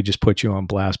 Sorry if we just put you on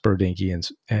blast, Berdinky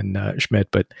and Schmidt,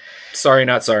 but sorry,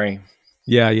 not sorry.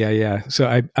 Yeah.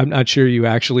 So I'm not sure you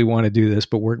actually want to do this,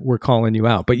 but we're calling you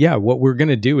out. But yeah, what we're going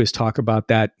to do is talk about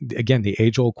that again, the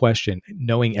age-old question,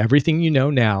 knowing everything you know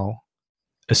now,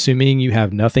 assuming you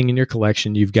have nothing in your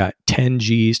collection, you've got 10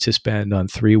 G's to spend on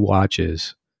 3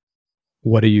 watches.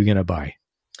 What are you going to buy?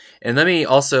 And let me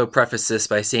also preface this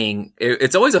by saying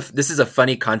this is a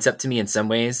funny concept to me in some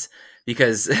ways,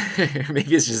 because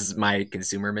maybe it's just my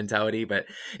consumer mentality, but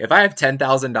if I have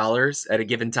 $10,000 at a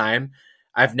given time,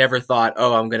 I've never thought,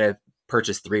 I'm going to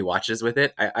purchase 3 watches with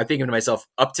it. I'm thinking to myself,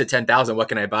 up to 10,000, what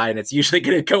can I buy? And it's usually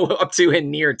going to go up to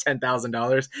and near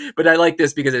 $10,000. But I like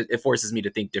this because it forces me to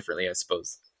think differently, I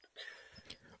suppose.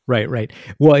 Right.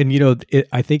 Well, and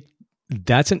I think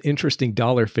that's an interesting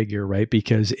dollar figure, right?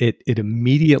 Because it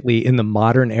immediately, in the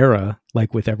modern era,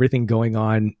 like with everything going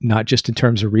on, not just in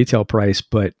terms of retail price,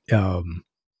 but all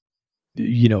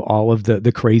of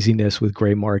the craziness with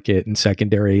gray market and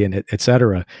secondary and et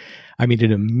cetera. I mean,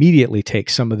 it immediately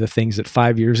takes some of the things that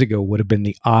 5 years ago would have been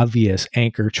the obvious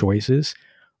anchor choices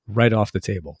right off the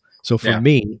table. So for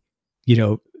me,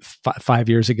 5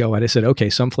 years ago, I'd have said,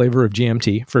 okay, some flavor of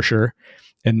GMT for sure.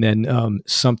 And then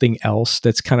something else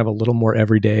that's kind of a little more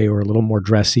everyday or a little more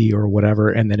dressy or whatever.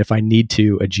 And then if I need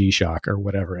to, a G-Shock or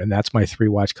whatever. And that's my 3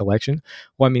 watch collection.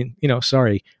 Well, I mean,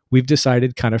 sorry, we've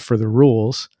decided kind of for the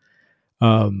rules,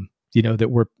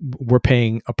 that we're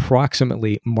paying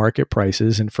approximately market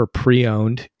prices, and for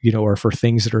pre-owned, or for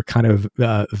things that are kind of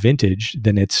vintage,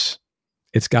 then it's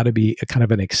got to be a kind of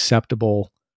an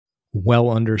acceptable, well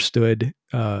understood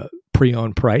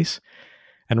pre-owned price.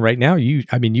 And right now, you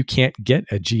can't get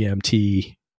a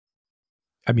GMT.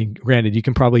 I mean, granted, you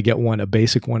can probably get a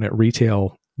basic one at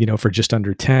retail, for just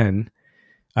under 10.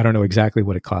 I don't know exactly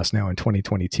what it costs now in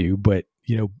 2022, but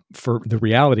for the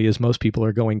reality is most people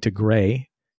are going to gray,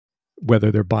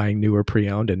 whether they're buying new or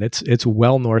pre-owned, and it's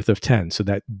well north of 10. So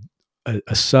that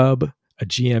a sub, a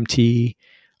GMT,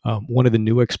 one of the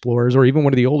new Explorers, or even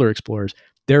one of the older Explorers,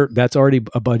 that's already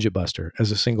a budget buster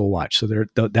as a single watch. So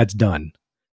that's done.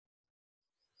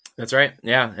 That's right.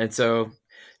 Yeah. And so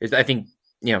I think,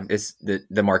 it's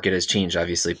the market has changed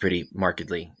obviously pretty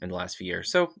markedly in the last few years.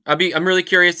 So I'm really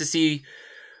curious to see,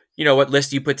 what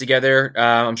list you put together.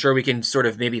 I'm sure we can sort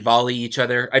of maybe volley each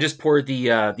other. I just poured the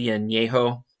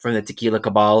Añejo from the Tequila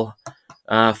Cabal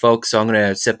folks. So I'm going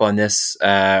to sip on this,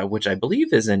 which I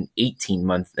believe is an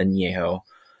 18-month Añejo.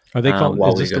 Are they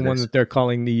calling, is this the one that they're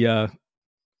calling the,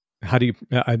 how do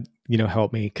you,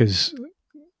 help me? Cause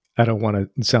I don't want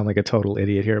to sound like a total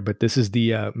idiot here, but this is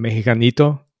the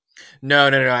Mexicanito. No.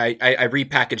 I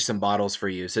repackaged some bottles for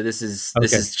you. So this is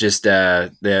just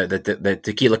the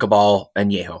Tequila Cabal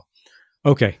Añejo.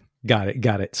 Okay.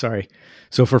 Got it. Sorry.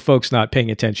 So for folks not paying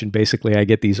attention, basically I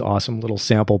get these awesome little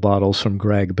sample bottles from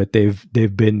Greg, but they've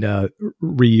been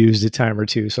reused a time or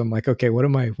two. So I'm like, okay, what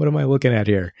am I looking at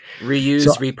here? Reuse,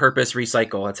 repurpose,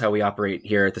 recycle. That's how we operate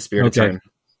here at the Spirit of Time.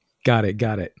 Got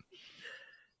it.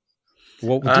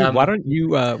 Well, dude, why don't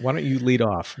you lead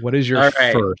off? What is your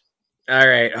first? All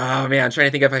right. Oh man, I'm trying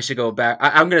to think if I should go back.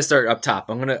 I'm going to start up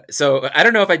top. So I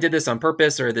don't know if I did this on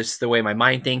purpose or this is the way my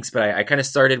mind thinks, but I kind of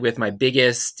started with my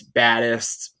biggest,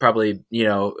 baddest, probably,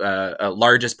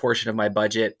 largest portion of my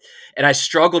budget. And I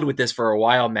struggled with this for a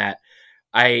while, Matt.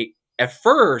 At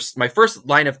first, my first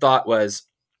line of thought was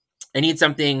I need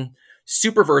something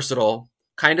super versatile,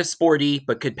 kind of sporty,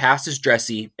 but could pass as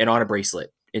dressy and on a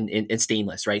bracelet in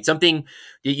stainless, right? Something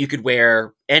that you could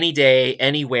wear any day,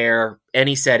 anywhere,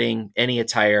 any setting, any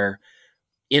attire,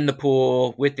 in the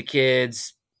pool, with the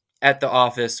kids, at the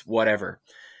office, whatever.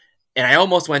 And I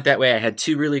almost went that way. I had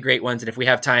two really great ones. And if we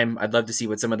have time, I'd love to see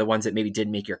what some of the ones that maybe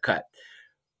didn't make your cut.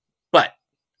 But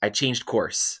I changed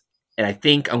course. And I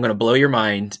think I'm going to blow your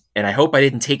mind. And I hope I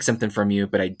didn't take something from you,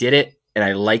 but I did it and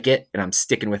I like it and I'm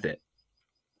sticking with it.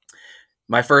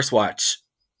 My first watch,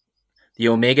 the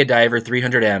Omega Diver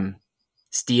 300M,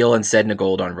 steel and Sedna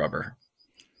gold on rubber.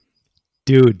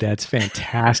 Dude, that's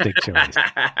fantastic choice.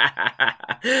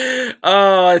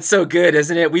 Oh, it's so good,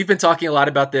 isn't it? We've been talking a lot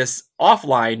about this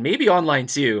offline, maybe online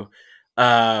too.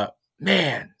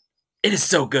 Man, it is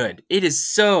so good. It is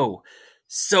so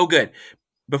good.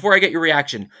 Before I get your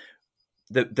reaction,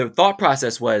 the thought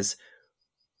process was,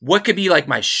 what could be like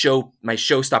my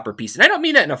showstopper piece? And I don't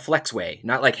mean that in a flex way,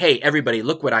 not like, hey, everybody,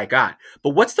 look what I got.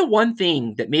 But what's the one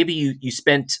thing that maybe you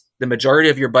spent the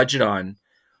majority of your budget on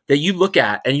that you look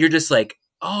at and you're just like,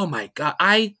 oh my God,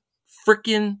 I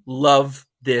freaking love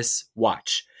this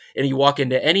watch. And you walk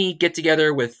into any get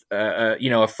together with,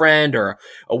 a friend or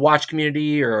a watch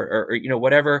community or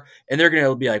whatever, and they're going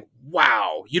to be like,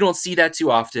 wow, you don't see that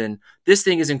too often. This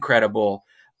thing is incredible.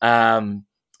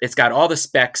 It's got all the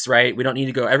specs, right? We don't need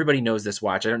to go. Everybody knows this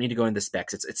watch. I don't need to go into the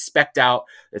specs. It's specced out.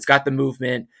 It's got the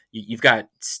movement. You've got,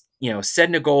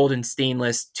 Sedna gold and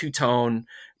stainless two-tone.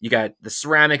 You got the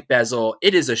ceramic bezel.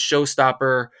 It is a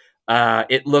showstopper.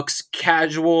 It looks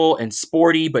casual and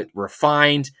sporty, but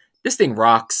refined. This thing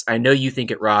rocks. I know you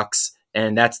think it rocks.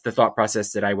 And that's the thought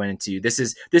process that I went into. This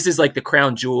is like the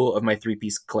crown jewel of my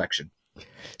 3-piece collection.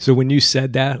 So when you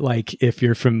said that, like if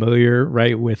you're familiar,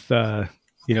 right, with,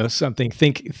 something,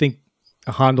 think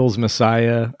Handel's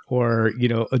Messiah or,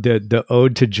 the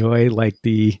Ode to Joy, like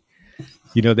the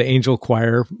angel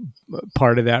choir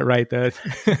part of that, right?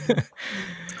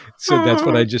 So that's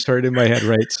what I just heard in my head,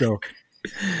 right? So,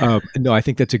 no, I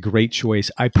think that's a great choice.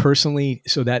 I personally,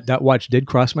 so that watch did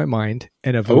cross my mind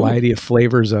and a variety of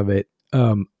flavors of it.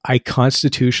 I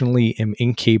constitutionally am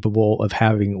incapable of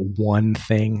having one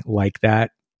thing like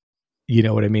that. You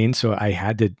know what I mean? So I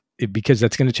had to, because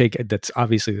that's going to take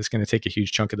a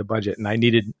huge chunk of the budget.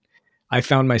 And I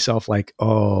found myself like,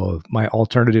 oh, my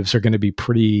alternatives are going to be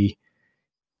pretty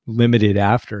limited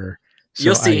after. So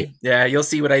you'll see. You'll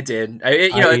see what I did.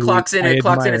 It clocks in at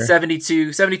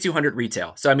 7,200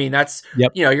 retail. So, I mean, that's,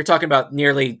 you're talking about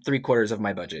nearly 3/4 of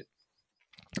my budget.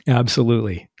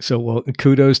 Absolutely. So, well,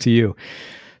 kudos to you.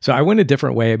 So I went a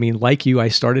different way. I mean, like you, I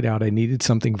started out, I needed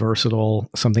something versatile,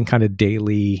 something kind of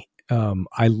daily.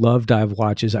 I love dive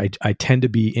watches. I tend to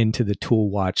be into the tool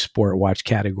watch, sport watch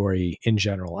category in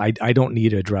general. I don't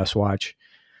need a dress watch.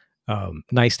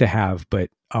 Nice to have, but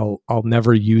I'll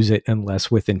never use it unless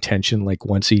with intention, like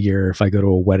once a year, if I go to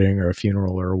a wedding or a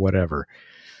funeral or whatever.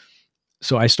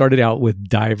 So I started out with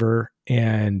diver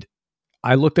and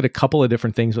I looked at a couple of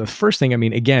different things. The first thing, I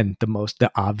mean, again,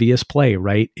 the obvious play,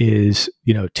 right, is,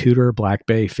 Tudor Black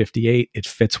Bay 58. It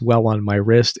fits well on my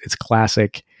wrist. It's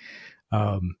classic.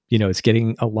 It's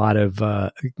getting a lot of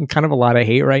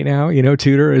hate right now,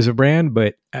 Tudor as a brand,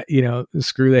 but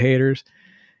screw the haters.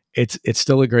 It's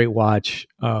still a great watch.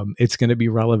 It's going to be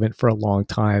relevant for a long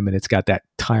time and it's got that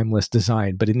timeless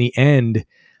design. But in the end,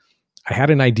 I had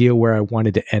an idea where I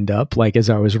wanted to end up, like as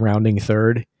I was rounding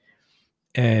third.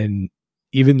 And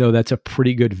even though that's a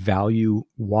pretty good value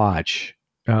watch,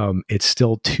 it's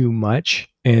still too much.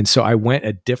 And so I went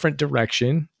a different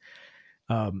direction.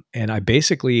 And I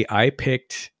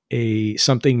picked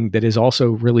something that is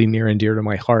also really near and dear to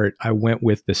my heart. I went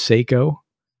with the Seiko,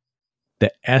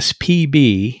 the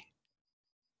SPB,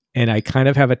 and I kind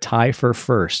of have a tie for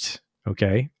first.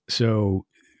 Okay. So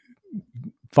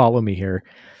follow me here.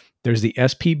 There's the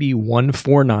SPB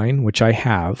 149, which I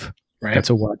have. Right. That's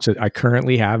a watch that I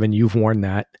currently have, and you've worn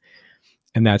that.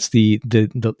 And that's the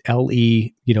LE,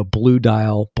 blue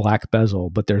dial, black bezel.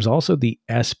 But there's also the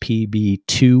SPB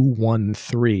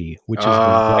 213, which is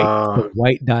the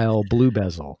white dial, blue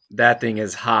bezel. That thing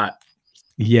is hot.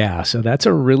 Yeah, so that's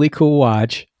a really cool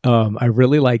watch. I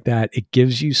really like that. It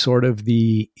gives you sort of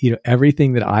the,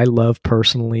 everything that I love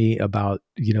personally about,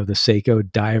 the Seiko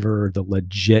diver, the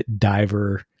legit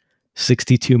diver,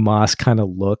 62 Moss kind of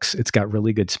looks. It's got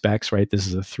really good specs, right? This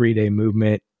is a 3-day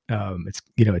movement. It's,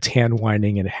 it's hand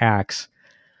winding and hacks.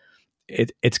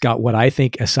 It's got what I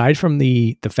think, aside from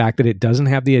the fact that it doesn't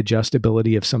have the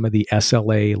adjustability of some of the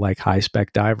SLA like high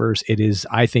spec divers,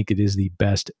 I think it is the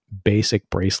best basic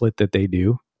bracelet that they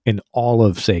do in all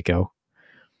of Seiko.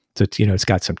 So it's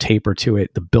got some taper to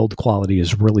it. The build quality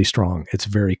is really strong. It's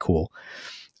very cool.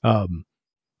 And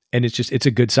it's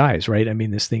a good size, right? I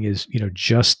mean, this thing is,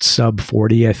 just sub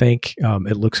 40, I think.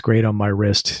 It looks great on my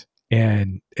wrist,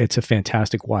 and it's a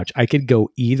fantastic watch. I could go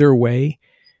either way,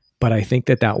 but I think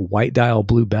that white dial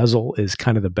blue bezel is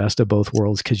kind of the best of both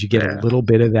worlds, because you get a little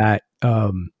bit of that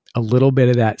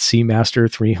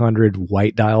Seamaster 300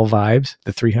 white dial vibes,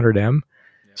 the 300M.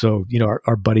 Yeah. So,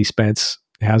 our buddy Spence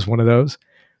has one of those.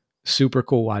 Super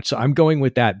cool watch. So I'm going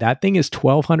with that. That thing is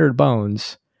 1,200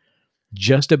 bones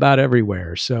just about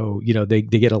everywhere. So, they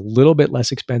get a little bit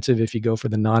less expensive if you go for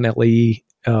the non-LE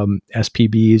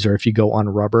SPBs, or if you go on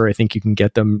rubber. I think you can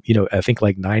get them, I think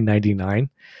like $9.99.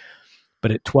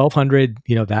 But at 1,200,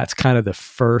 that's kind of the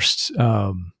first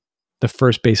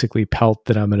basically pelt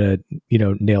that I'm going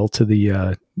to, nail to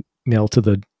the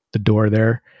door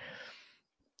there.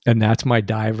 And that's my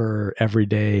diver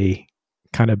everyday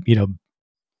kind of,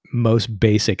 most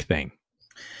basic thing.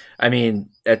 I mean,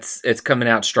 it's coming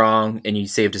out strong, and you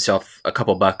saved yourself a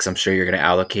couple bucks. I'm sure you're going to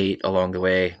allocate along the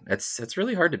way. That's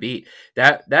really hard to beat.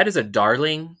 That is a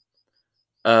darling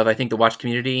of, I think, the watch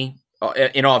community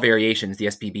in all variations. The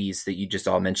SPBs that you just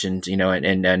all mentioned,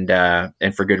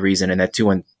 and for good reason. And that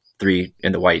 213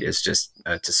 in the white is just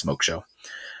it's a smoke show.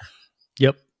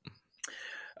 Yep.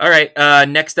 All right.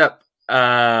 Next up,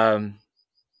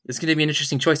 this is going to be an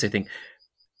interesting choice, I think.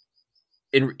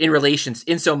 In relations,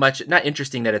 in so much, not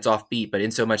interesting that it's offbeat, but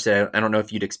in so much that I don't know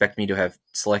if you'd expect me to have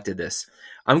selected this.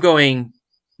 I'm going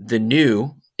the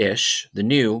new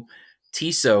Tissot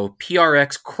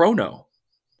PRX Chrono.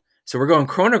 So we're going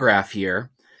chronograph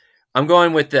here. I'm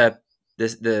going with the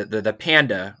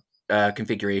Panda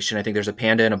configuration. I think there's a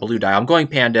Panda and a blue dial. I'm going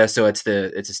Panda, so it's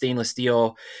a stainless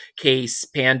steel case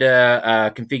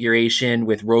Panda configuration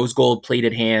with rose gold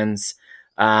plated hands.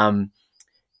 First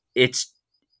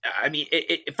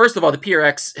of all, the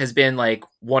PRX has been like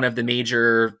one of the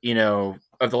major,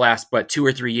 of the last 2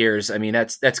 or 3 years. I mean,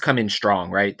 that's come in strong,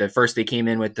 right? First they came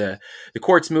in with the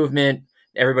quartz movement.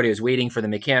 Everybody was waiting for the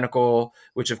mechanical,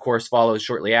 which of course follows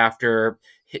shortly after,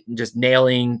 just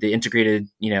nailing the integrated,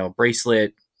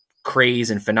 bracelet craze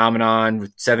and phenomenon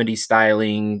with 70s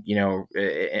styling,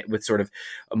 with sort of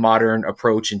a modern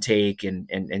approach and take,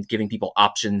 and giving people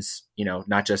options,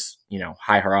 not just,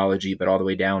 high horology, but all the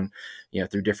way down,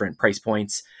 through different price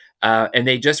points. And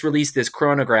they just released this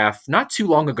chronograph not too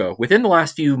long ago, within the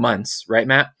last few months, right,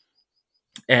 Matt?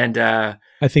 And I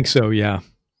think so, yeah.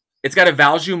 It's got a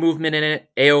Valjoux movement in it,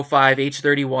 A05,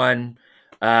 H31.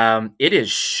 It is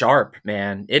sharp,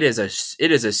 man. It is a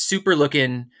super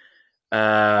looking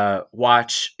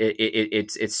watch.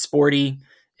 It's sporty.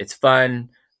 It's fun.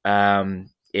 I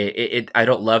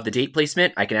don't love the date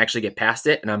placement. I can actually get past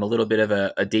it, and I'm a little bit of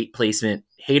a date placement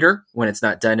hater when it's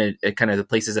not done at kind of the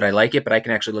places that I like it, but I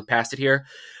can actually look past it here.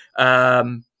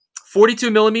 42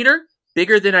 millimeter,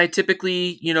 bigger than I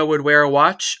typically, would wear a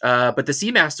watch. But the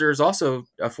Seamaster is also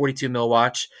a 42 mil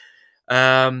watch.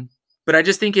 But I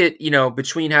just think it,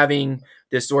 between having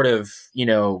this sort of,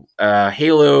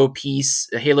 halo piece,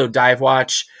 a halo dive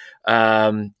watch,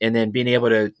 and then being able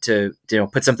to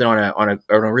put something on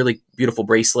a really beautiful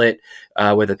bracelet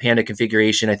with a Panda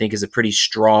configuration, I think is a pretty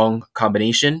strong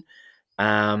combination.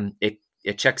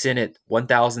 It checks in at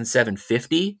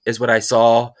 1,750 is what I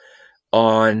saw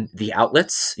on the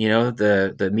outlets,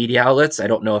 the media outlets. I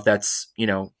don't know if that's,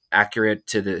 accurate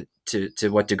to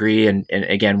what degree, and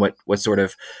again, what sort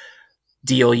of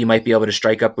deal you might be able to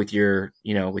strike up with your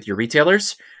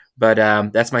retailers. But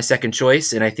that's my second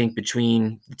choice. And I think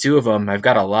between the two of them, I've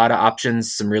got a lot of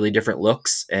options, some really different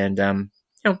looks, and,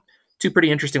 two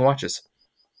pretty interesting watches.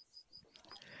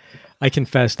 I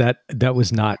confess that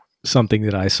was not something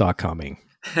that I saw coming.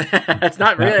 That's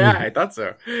not really. I thought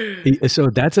so. So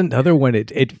that's another one.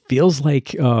 It feels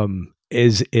like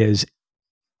is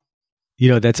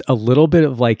that's a little bit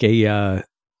of like a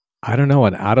I don't know,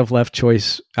 an out of left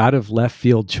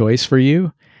field choice for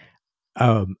you.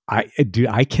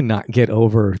 I cannot get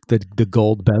over the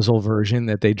gold bezel version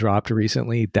that they dropped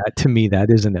recently. That, to me, that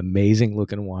is an amazing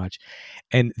looking watch.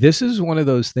 And this is one of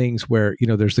those things where,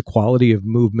 there's the quality of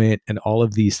movement and all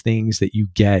of these things that you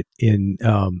get in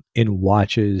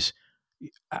watches.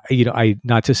 I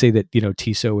not to say that,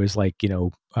 Tissot is like,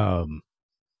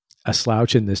 a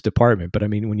slouch in this department, but I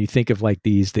mean, when you think of like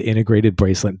the integrated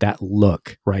bracelet, that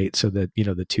look, right? So that, the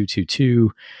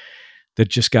 222, that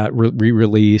just got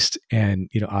re-released, and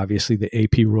obviously the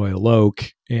AP Royal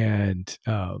Oak, and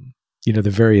the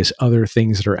various other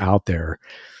things that are out there.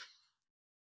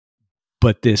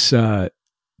 But this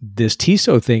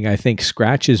Tissot thing, I think,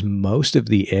 scratches most of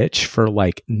the itch for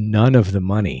like none of the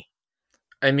money.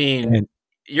 I mean,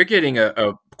 you're getting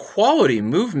a quality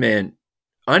movement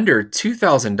under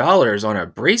 $2,000 on a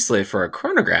bracelet for a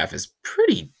chronograph is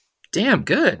pretty damn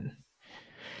good.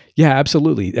 Yeah,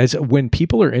 absolutely. As when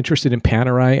people are interested in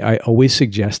Panerai, I always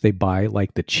suggest they buy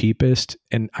like the cheapest,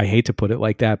 and I hate to put it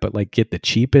like that, but like get the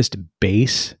cheapest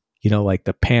base, like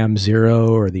the PAM 0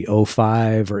 or the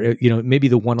 05 or, maybe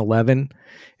the 111,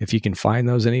 if you can find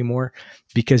those anymore,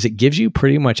 because it gives you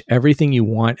pretty much everything you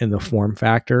want in the form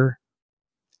factor.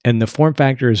 And the form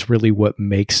factor is really what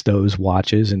makes those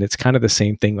watches. And it's kind of the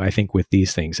same thing, I think, with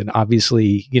these things. And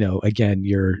obviously, again,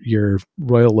 your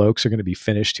Royal Oaks are going to be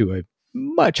finished to a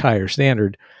much higher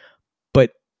standard,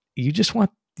 but you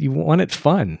want it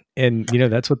fun. And,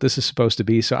 that's what this is supposed to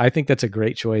be. So I think that's a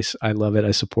great choice. I love it. I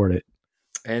support it.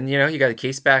 And, you got a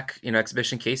case back,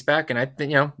 exhibition case back. And I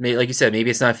think, like you said,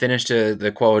 maybe it's not finished to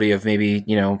the quality of maybe,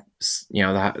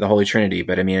 the Holy Trinity,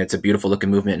 but I mean, it's a beautiful looking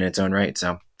movement in its own right.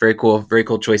 So very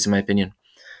cool choice in my opinion.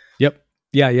 Yep.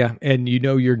 Yeah. And,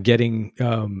 you're getting,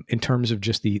 in terms of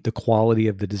just the quality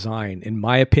of the design, in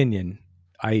my opinion,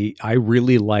 I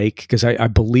really like, because I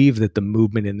believe that the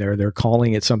movement in there, they're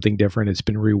calling it something different. It's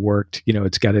been reworked.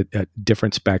 It's got a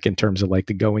different spec in terms of like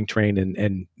the going train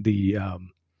and the,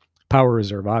 power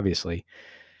reserve, obviously.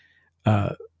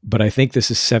 But I think this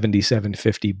is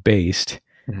 7750 based.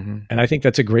 Mm-hmm. And I think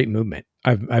that's a great movement.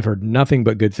 I've heard nothing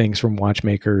but good things from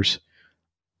watchmakers,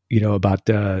 about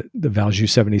the Valjoux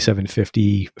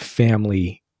 7750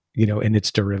 family, and its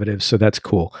derivatives. So that's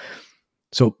cool.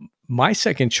 So my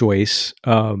second choice,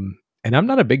 and I'm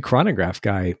not a big chronograph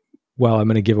guy. Well, I'm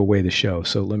going to give away the show.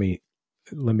 So let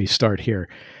me start here.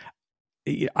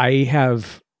 I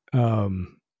have,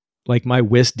 like my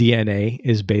WIS DNA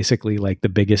is basically like the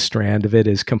biggest strand of it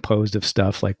is composed of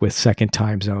stuff like with second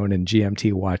time zone and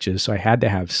GMT watches. So I had to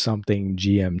have something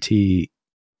GMT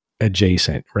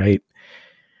adjacent, right?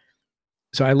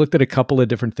 So I looked at a couple of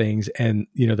different things, and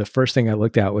the first thing I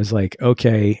looked at was like,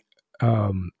 okay,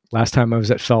 last time I was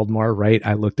at Feldmar, right?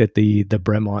 I looked at the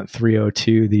Bremont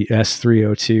 302, the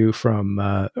S302 from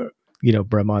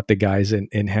Bremont, the guys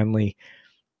in Henley.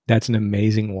 That's an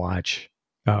amazing watch.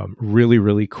 Really,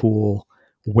 really cool.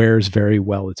 Wears very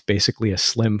well. It's basically a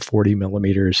slim 40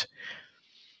 millimeters.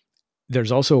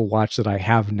 There's also a watch that I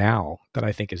have now that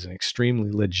I think is an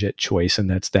extremely legit choice, and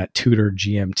that's that Tudor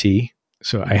GMT.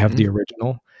 So I have the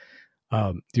original.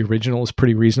 The original is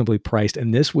pretty reasonably priced,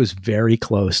 and this was very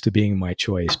close to being my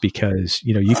choice because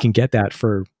you can get that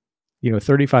for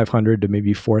 $3,500 to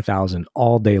maybe $4,000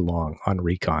 all day long on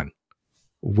Recon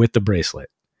with the bracelet.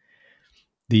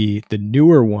 The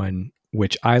newer one,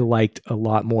 which I liked a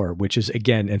lot more, which is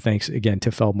again, and thanks again to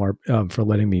Feldmar for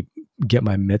letting me get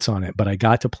my mitts on it, but I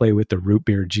got to play with the Root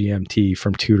Beer GMT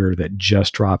from Tudor that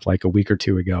just dropped like a week or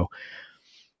two ago.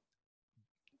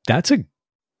 That's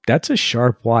a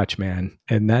sharp watch, man.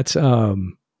 And that's, I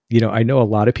know a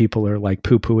lot of people are like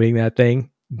poo-pooing that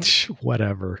thing.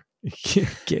 Whatever.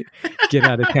 Get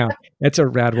out of town. That's a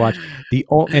rad watch.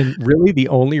 And really the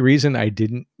only reason I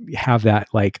didn't have that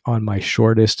like on my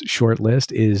short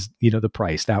list is, the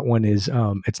price. That one is,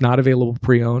 it's not available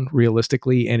pre-owned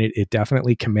realistically. And it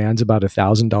definitely commands about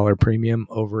 $1,000 premium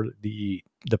over the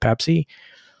Pepsi.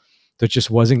 That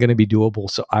just wasn't going to be doable.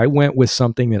 So I went with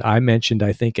something that I mentioned,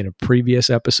 I think in a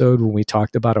previous episode when we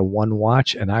talked about a one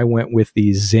watch, and I went with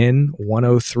the Zinn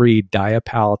 103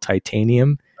 Diapal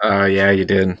Titanium. Oh yeah, you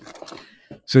did.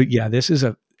 So yeah, this is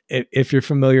if you're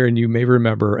familiar and you may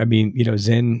remember, I mean,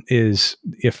 Zinn is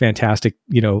a fantastic,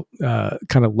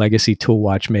 kind of legacy tool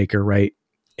watchmaker, right?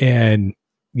 And,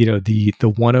 the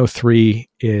 103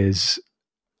 is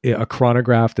a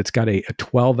chronograph that's got a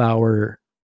 12-hour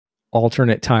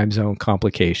alternate time zone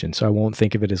complication. So I won't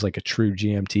think of it as like a true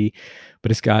GMT,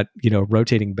 but it's got,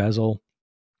 rotating bezel.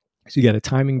 So you got a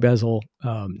timing bezel,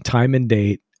 time and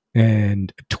date,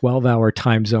 and 12-hour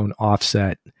time zone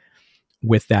offset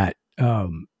with that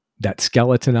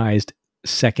skeletonized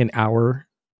second hour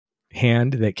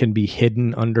hand that can be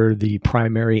hidden under the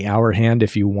primary hour hand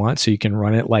if you want. So you can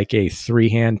run it like a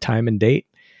 3-hand time and date.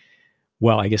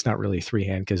 Well, I guess not really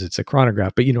 3-hand because it's a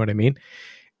chronograph, but you know what I mean?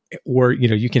 Or,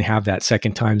 you can have that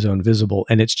second time zone visible,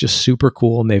 and it's just super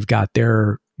cool. And they've got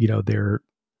their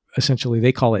essentially,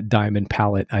 they call it diamond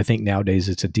palette. I think nowadays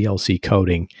it's a DLC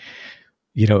coating,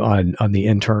 on the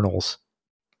internals.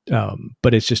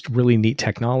 But it's just really neat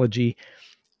technology.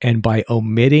 And by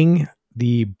omitting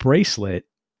the bracelet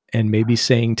and maybe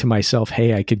saying to myself,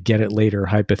 hey, I could get it later,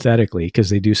 hypothetically, because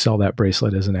they do sell that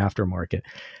bracelet as an aftermarket.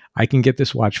 I can get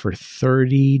this watch for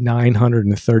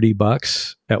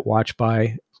 $3,930 at Watch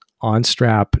Buy on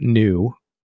strap new.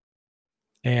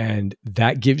 And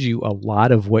that gives you a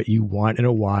lot of what you want in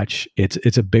a watch.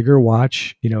 It's a bigger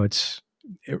watch.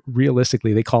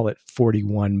 Realistically, they call it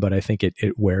 41, but I think it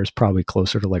wears probably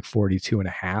closer to like 42 and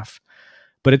a half.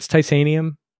 But it's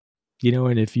titanium,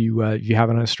 and if you have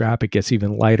it on a strap, it gets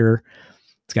even lighter.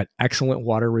 It's got excellent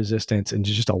water resistance and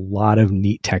just a lot of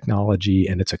neat technology,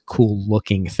 and it's a cool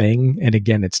looking thing. And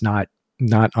again, it's not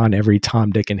on every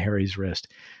Tom, Dick, and Harry's wrist.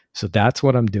 So that's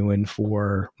what I'm doing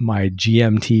for my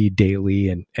GMT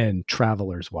daily and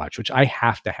traveler's watch, which I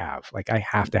have to have. Like, I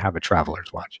have to have a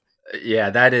traveler's watch. Yeah,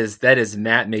 that is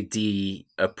Matt McD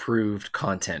approved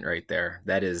content right there.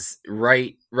 That is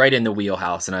right in the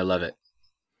wheelhouse, and I love it.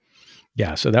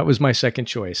 Yeah, so that was my second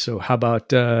choice. So how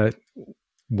about why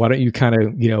don't you kind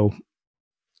of,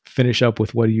 finish up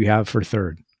with what do you have for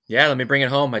third? Yeah, let me bring it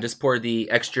home. I just poured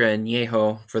the extra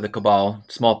añejo for the Cabal.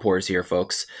 Small pours here,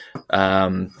 folks.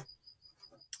 I'm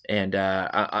going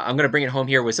to bring it home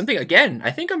here with something, again,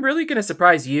 I think I'm really going to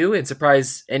surprise you and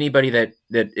surprise anybody that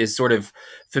is sort of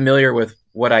familiar with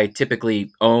what I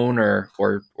typically own or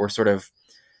sort of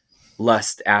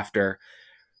lust after.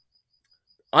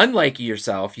 Unlike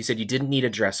yourself, you said you didn't need a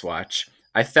dress watch.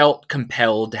 I felt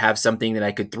compelled to have something that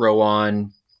I could throw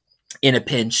on in a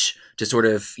pinch to sort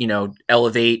of,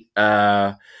 elevate,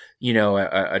 a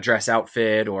dress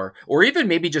outfit or even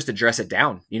maybe just to dress it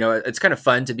down. It's kind of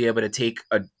fun to be able to take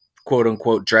a quote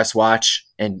unquote dress watch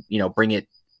and, bring it,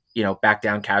 back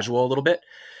down casual a little bit.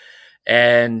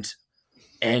 And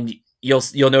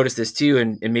you'll notice this too.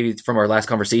 And maybe from our last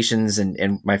conversations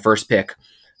and my first pick,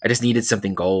 I just needed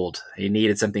something gold. I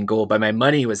needed something gold, but my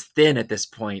money was thin at this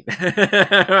point.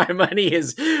 My money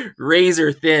is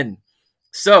razor thin.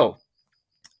 So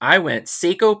I went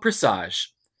Seiko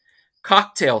Presage,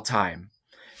 Cocktail Time,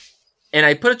 and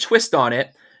I put a twist on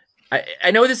it. I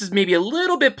know this is maybe a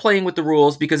little bit playing with the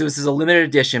rules because this is a limited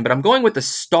edition, but I'm going with the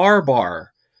Star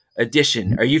Bar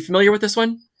edition. Are you familiar with this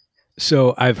one?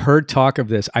 So I've heard talk of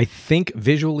this. I think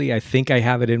visually, I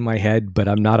have it in my head, but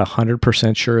I'm not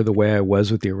 100% sure the way I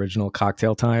was with the original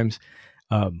Cocktail Times.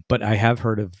 But I have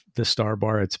heard of the Star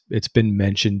Bar. It's been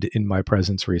mentioned in my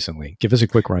presence recently. Give us a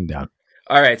quick rundown.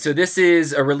 All right. So this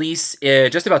is a release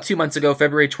just about 2 months ago,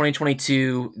 February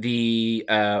 2022. The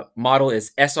model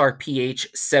is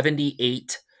SRPH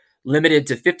 78, limited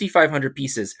to 5,500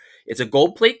 pieces. It's a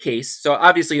gold plate case, so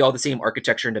obviously all the same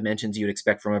architecture and dimensions you'd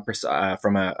expect from a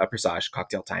Presage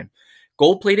Cocktail Time.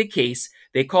 Gold plated case.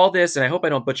 They call this, and I hope I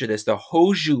don't butcher this, the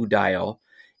Hoju dial.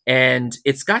 And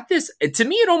it's got this, to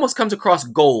me, it almost comes across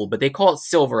gold, but they call it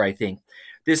silver, I think.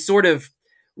 This sort of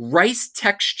rice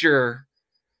texture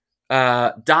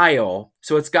dial.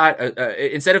 So it's got,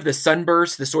 instead of the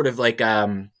sunburst, the sort of like,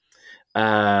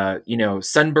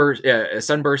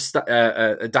 sunburst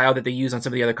dial that they use on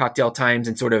some of the other Cocktail Times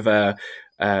and sort of the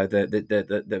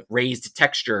raised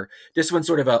texture. This one's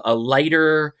sort of a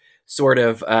lighter sort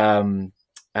of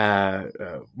play,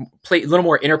 a little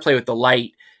more interplay with the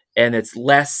light, and there's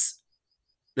less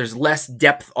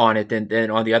depth on it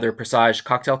than on the other Presage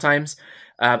Cocktail Times.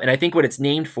 And I think what it's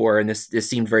named for, and this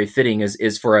seemed very fitting,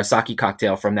 is for a sake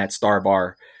cocktail from that Star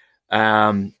Bar.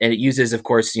 And it uses, of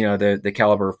course, the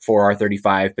caliber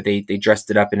 4R35, but they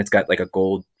dressed it up and it's got like a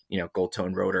gold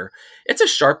tone rotor. It's a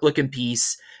sharp looking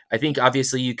piece. I think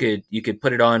obviously you could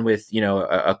put it on with,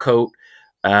 a coat,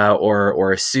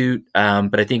 or a suit.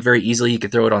 But I think very easily you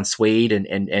could throw it on suede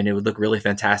and it would look really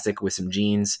fantastic with some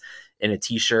jeans and a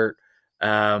t-shirt.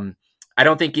 I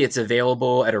don't think it's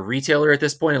available at a retailer at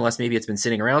this point, unless maybe it's been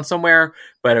sitting around somewhere,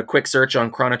 but a quick search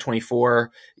on Chrono24,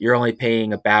 you're only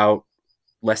paying about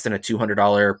less than a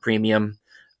 $200 premium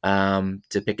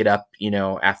to pick it up,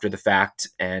 after the fact,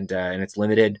 and it's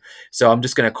limited. So I'm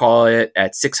just going to call it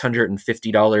at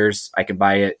 $650. I can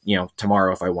buy it,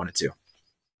 tomorrow if I wanted to.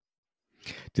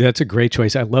 Dude, that's a great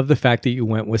choice. I love the fact that you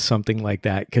went with something like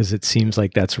that because it seems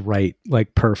like that's right,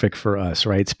 like perfect for us,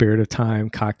 right? Spirit of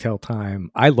Time, Cocktail Time.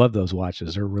 I love those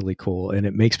watches. They're really cool. And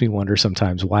it makes me wonder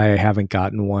sometimes why I haven't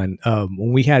gotten one.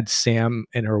 When we had Sam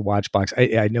in her watch box,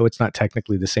 I know it's not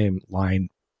technically the same line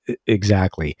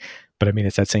exactly, but I mean,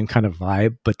 it's that same kind of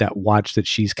vibe, but that watch that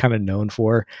she's kind of known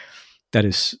for,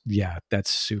 that's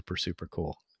super, super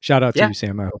cool. Shout out to you,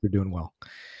 Sam. I hope you're doing well.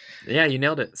 Yeah, you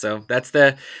nailed it. So that's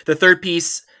the third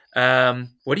piece.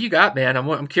 What do you got, man?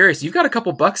 I'm curious. You've got a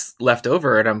couple bucks left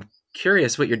over, and I'm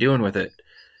curious what you're doing with it.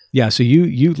 Yeah, so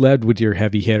you led with your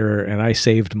heavy hitter, and I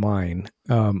saved mine.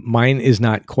 Mine is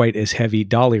not quite as heavy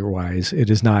dollar-wise.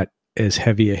 It is not as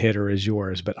heavy a hitter as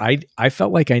yours, but I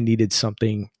felt like I needed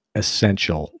something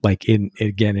essential, like in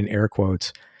air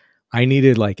quotes. I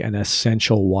needed like an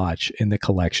essential watch in the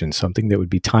collection, something that would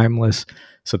be timeless,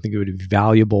 something that would be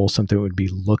valuable, something that would be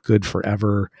look good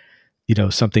forever,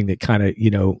 something that kind of,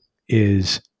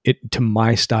 is it to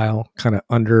my style, kind of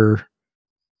under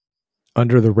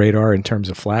the radar in terms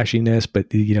of flashiness, but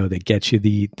that gets you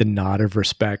the nod of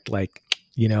respect, like,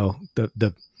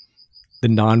 the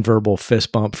nonverbal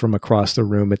fist bump from across the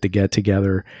room at the get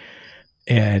together.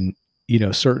 And,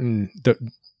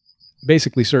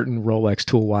 basically certain Rolex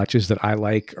tool watches that I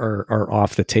like are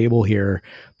off the table here,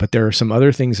 but there are some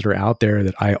other things that are out there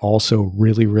that I also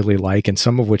really, really like. And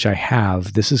some of which I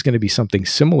have. This is going to be something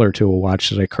similar to a watch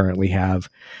that I currently have.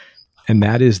 And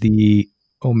that is the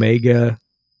Omega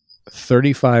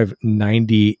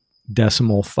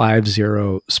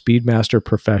 3590.50 Speedmaster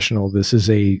Professional. This is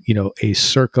a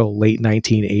circa late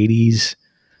 1980s,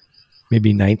 maybe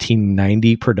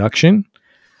 1990 production.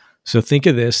 So think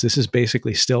of this. This is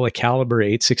basically still a caliber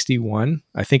 861.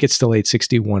 I think it's still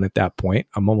 861 at that point.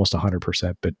 I'm almost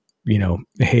 100%, but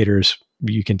haters,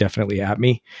 you can definitely at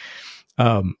me.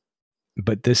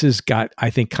 But this has got, I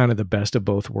think, kind of the best of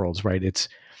both worlds, right? It's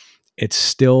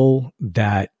still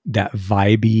that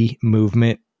vibey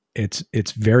movement.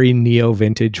 It's very neo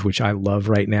vintage, which I love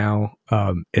right now.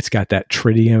 It's got that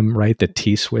tritium, right? The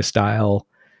T-Swiss style,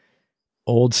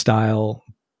 old style,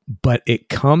 but it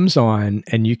comes on,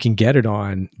 and you can get it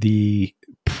on the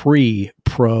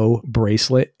pre-pro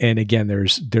bracelet. And again,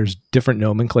 there's different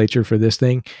nomenclature for this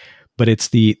thing, but it's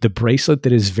the bracelet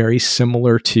that is very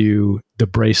similar to the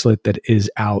bracelet that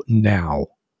is out now,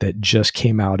 that just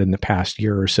came out in the past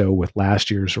year or so with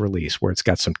last year's release, where it's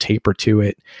got some taper to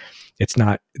it. It's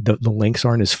not, the links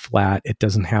aren't as flat. It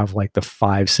doesn't have like the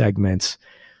 5 segments.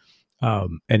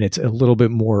 And it's a little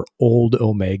bit more old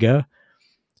Omega,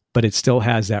 but it still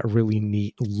has that really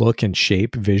neat look and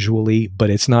shape visually, but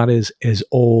it's not as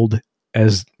old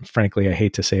as, frankly, I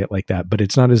hate to say it like that, but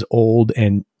it's not as old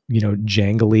and,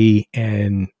 jangly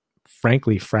and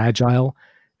frankly fragile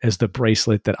as the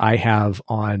bracelet that I have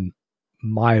on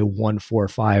my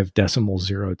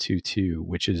 145.022,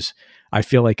 which is, I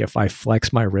feel like if I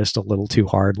flex my wrist a little too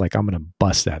hard, like I'm going to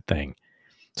bust that thing.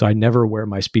 So I never wear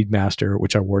my Speedmaster,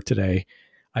 which I wore today.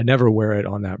 I never wear it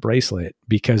on that bracelet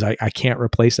because I can't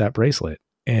replace that bracelet.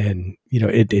 And,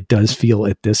 it does feel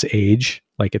at this age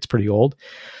like it's pretty old.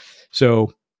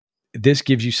 So this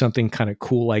gives you something kind of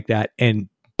cool like that. And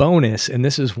bonus, and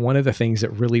this is one of the things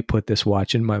that really put this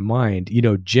watch in my mind,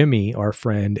 Jimmy, our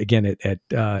friend, again, at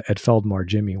Feldmar,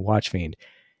 Jimmy, Watch Fiend,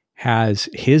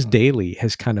 his daily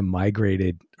has kind of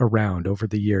migrated around over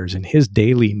the years. And his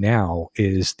daily now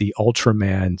is the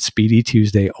Ultraman, Speedy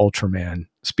Tuesday Ultraman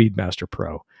Speedmaster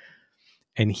Pro.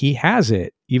 And he has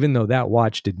it, even though that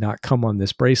watch did not come on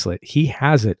this bracelet, he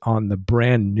has it on the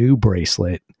brand new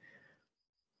bracelet,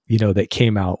 that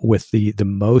came out with the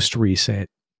most recent,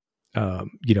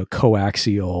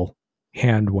 coaxial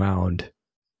hand wound,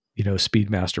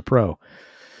 Speedmaster Pro.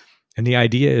 And the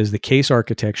idea is the case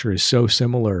architecture is so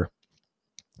similar,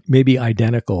 maybe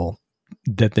identical,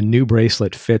 that the new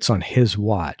bracelet fits on his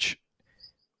watch.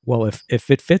 Well, if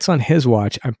it fits on his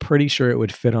watch, I'm pretty sure it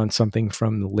would fit on something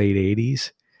from the late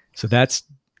 80s. So that's,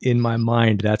 in my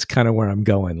mind, that's kind of where I'm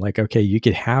going. Like, okay, you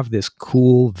could have this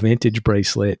cool vintage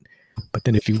bracelet, but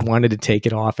then if you wanted to take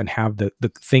it off and have the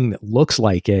thing that looks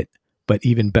like it, but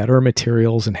even better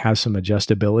materials and has some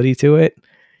adjustability to it,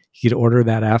 you could order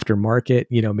that aftermarket,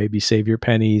 maybe save your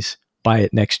pennies, buy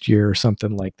it next year or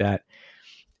something like that.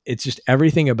 It's just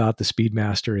everything about the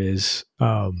Speedmaster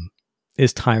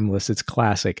is timeless. It's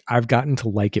classic. I've gotten to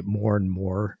like it more and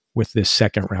more with this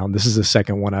second round. This is the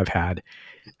second one I've had.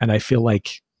 And I feel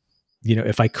like,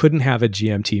 if I couldn't have a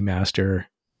GMT Master,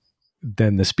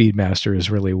 then the Speedmaster is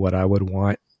really what I would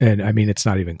want. And I mean, it's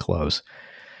not even close.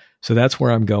 So that's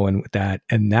where I'm going with that.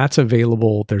 And that's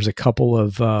available. There's a couple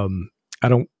of,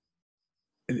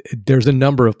 there's a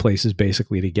number of places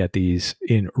basically to get these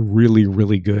in really,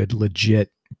 really good,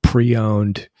 legit,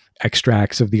 pre-owned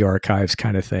extracts of the archives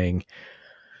kind of thing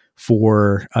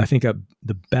for, I think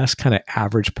the best kind of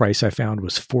average price I found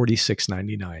was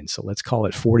 $46.99. So let's call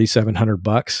it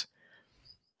 $4,700.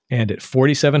 And at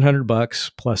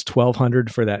 $4,700 plus $1,200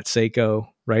 for that Seiko,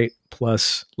 right?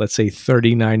 Plus, let's say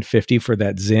 $39.50 for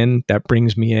that Zin, that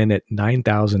brings me in at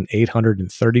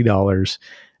 $9,830.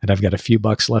 And I've got a few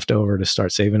bucks left over to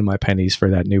start saving my pennies for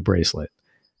that new bracelet.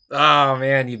 Oh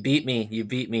man, you beat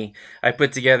me. I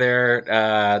put together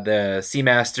the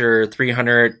Seamaster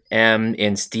 300M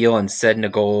in steel and Sedna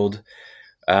gold.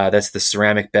 That's the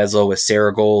ceramic bezel with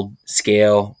Ceragold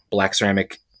scale, black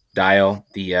ceramic dial.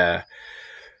 The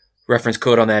Reference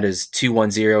code on that is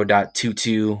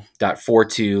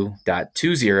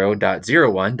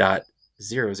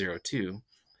 210.22.42.20.01.002.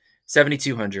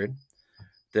 7200.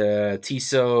 The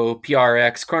Tissot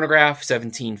PRX chronograph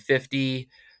 1750.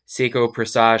 Seiko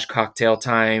Presage cocktail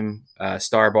time,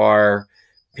 Star Bar,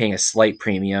 paying a slight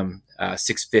premium,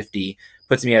 650,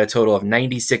 puts me at a total of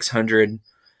 9600.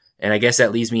 And I guess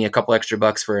that leaves me a couple extra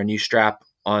bucks for a new strap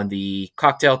on the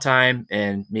cocktail time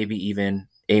and maybe even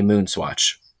a moon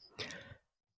swatch.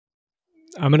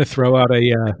 I'm going to throw out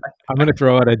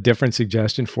a different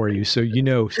suggestion for you. So,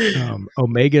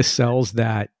 Omega sells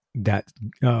that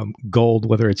gold,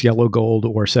 whether it's yellow gold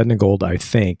or Sedna gold, I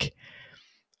think.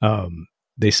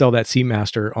 They sell that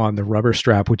Seamaster on the rubber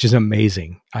strap, which is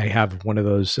amazing. I have one of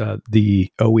those, the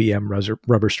OEM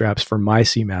rubber straps for my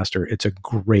Seamaster. It's a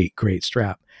great, great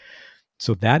strap.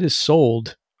 So that is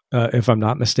sold, if I'm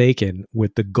not mistaken,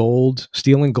 with the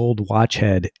steel and gold watch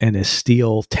head and a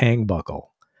steel tang buckle.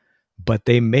 But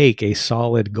they make a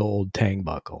solid gold tang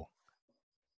buckle.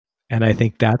 And I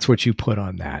think that's what you put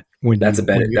on that. That's a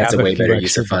way better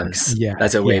use of funds. Yeah.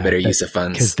 That's a way better use of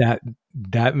funds. Because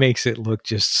that makes it look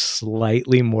just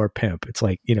slightly more pimp. It's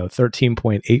like,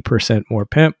 13.8% more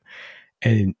pimp.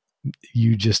 And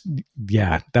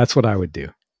that's what I would do.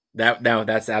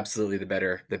 That's absolutely the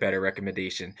better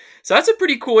recommendation. So that's a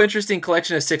pretty cool, interesting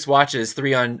collection of 6 watches,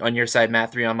 3 on your side,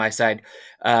 Matt, 3 on my side.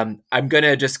 I'm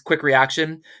gonna just quick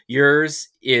reaction. Yours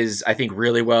is, I think,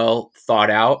 really well thought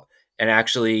out and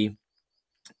actually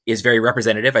is very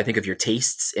representative, I think, of your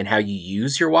tastes and how you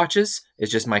use your watches.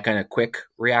 It's just my kind of quick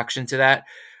reaction to that.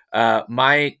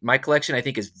 My collection, I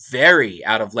think, is very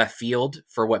out of left field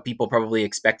for what people probably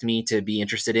expect me to be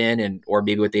interested in, or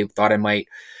maybe what they thought I might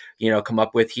come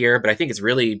up with here, but I think it's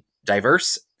really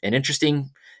diverse and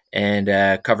interesting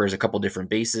and covers a couple different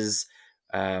bases.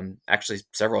 Actually,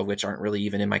 several of which aren't really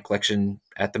even in my collection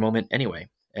at the moment anyway.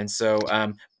 And so,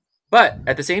 but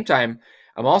at the same time,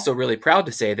 I'm also really proud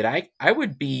to say that I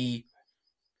would be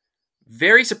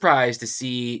very surprised to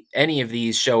see any of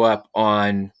these show up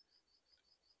on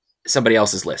somebody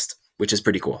else's list, which is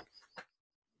pretty cool.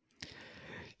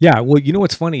 Yeah, well,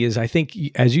 what's funny is I think,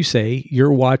 as you say,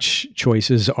 your watch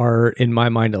choices are, in my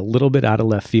mind, a little bit out of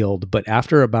left field. But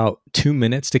after about 2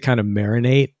 minutes to kind of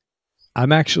marinate, I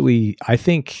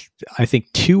think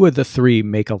 2 of the 3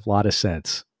 make a lot of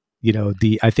sense.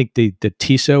 I think the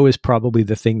Tissot is probably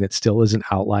the thing that still is an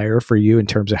outlier for you in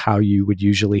terms of how you would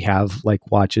usually have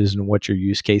like watches and what your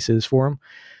use case is for them.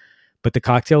 But the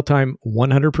cocktail time,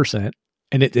 100%.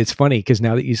 And it's funny because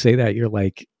now that you say that, you're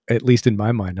like, at least in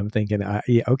my mind, I'm thinking,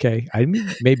 okay, I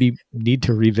maybe need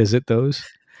to revisit those,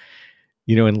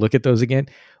 and look at those again.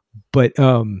 But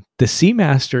the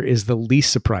Seamaster is the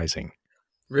least surprising.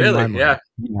 Really? Yeah.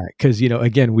 Because,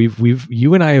 again,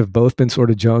 you and I have both been sort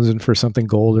of jonesing for something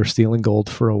gold or stealing gold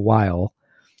for a while.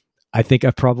 I think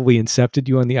I've probably incepted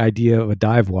you on the idea of a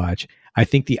dive watch. I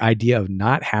think the idea of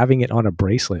not having it on a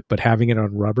bracelet, but having it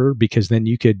on rubber, because then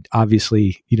you could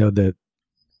obviously,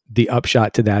 the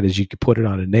upshot to that is you could put it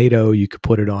on a NATO, you could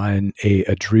put it on a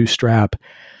Drew strap,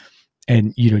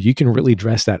 and you can really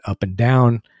dress that up and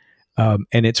down. And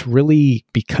it's really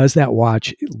because that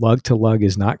watch lug to lug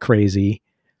is not crazy,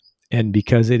 and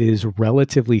because it is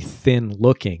relatively thin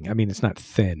looking. I mean, it's not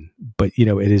thin, but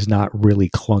it is not really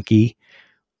clunky,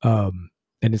 and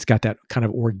it's got that kind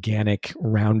of organic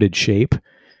rounded shape.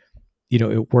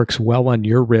 It works well on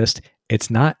your wrist. It's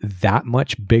not that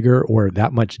much bigger or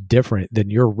that much different than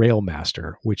your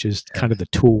Railmaster, which is kind of the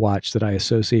tool watch that I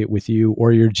associate with you,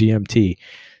 or your GMT.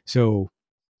 So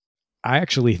I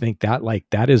actually think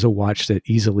that is a watch that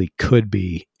easily could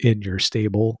be in your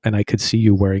stable, and I could see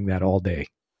you wearing that all day.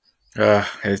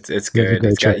 It's good.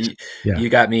 You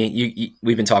got me.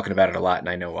 We've been talking about it a lot, and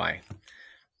I know why.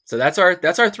 So that's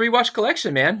our 3 watch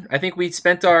collection, man. I think we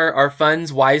spent our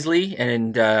funds wisely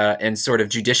and sort of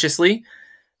judiciously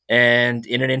and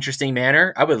in an interesting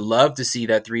manner. I would love to see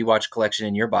that 3 watch collection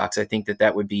in your box. I think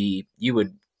that would be, you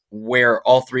would wear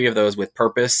all 3 of those with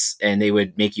purpose and they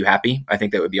would make you happy. I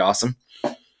think that would be awesome.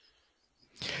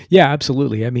 Yeah,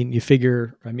 absolutely. I mean,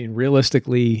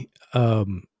 realistically,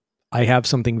 I have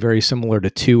something very similar to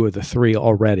 2 of the 3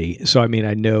 already. So, I mean,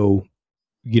 I know,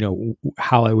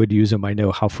 how I would use them. I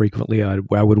know how frequently I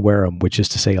would wear them, which is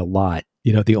to say a lot.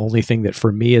 The only thing that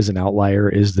for me is an outlier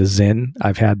is the Zen.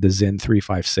 I've had the Zen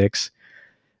 356,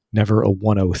 never a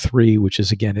 103, which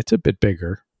is, again, it's a bit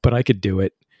bigger, but I could do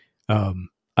it.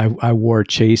 I wore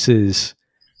Chase's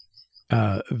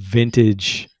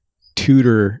vintage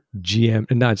Tudor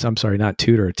not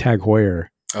Tudor, Tag Heuer.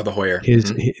 Oh, the Heuer.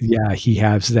 He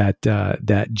has that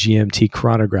GMT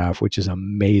chronograph, which is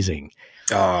amazing.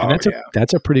 And Oh,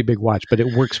 that's a pretty big watch, but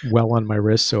it works well on my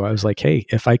wrist. So I was like, hey,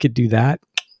 if I could do that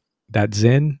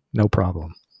Zinn, no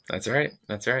problem. That's right.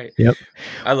 That's right. Yep.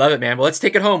 I love it, man. Well, let's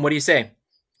take it home. What do you say?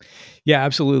 Yeah,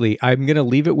 absolutely. I'm going to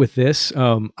leave it with this.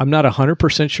 I'm not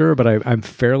 100% sure, but I'm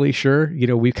fairly sure.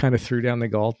 We kind of threw down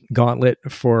the gauntlet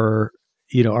for,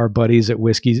 our buddies at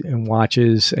Whiskeys and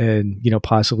Watches and,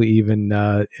 possibly even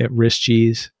at Wrist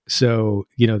Cheese. So,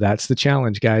 that's the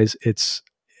challenge, guys. It's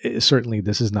certainly,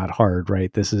 this is not hard,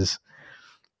 right? This is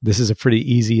a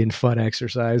pretty easy and fun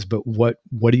exercise, but what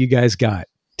do you guys got?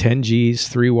 10 G's,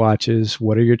 3 watches.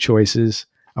 What are your choices?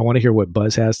 I want to hear what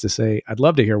Buzz has to say. I'd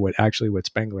love to hear what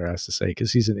Spengler has to say,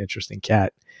 because he's an interesting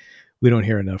cat. We don't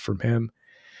hear enough from him.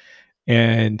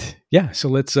 And yeah, so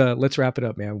let's wrap it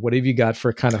up, man. What have you got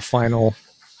for kind of final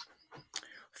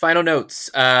notes?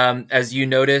 As you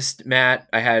noticed, Matt,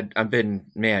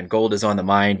 gold is on the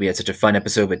mind. We had such a fun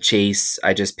episode with Chase.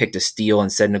 I just picked a steel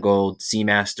and said a gold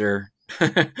Seamaster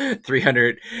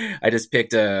 300. I just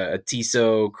picked a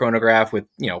Tissot chronograph with,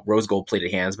 rose gold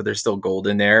plated hands, but there's still gold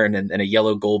in there, and a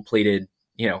yellow gold plated,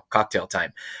 cocktail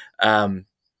time.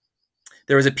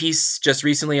 There was a piece just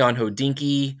recently on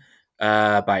Hodinkee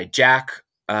by Jack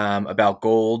about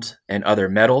gold and other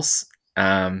metals.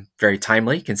 Very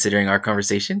timely considering our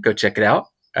conversation. Go check it out.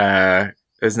 It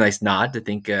was a nice nod to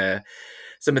think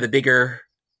some of the bigger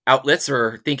outlets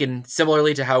are thinking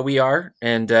similarly to how we are,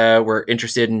 and we're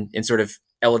interested in sort of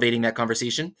elevating that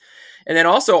conversation. And then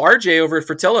also RJ over at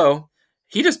Fratello,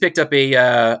 he just picked up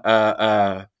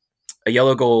a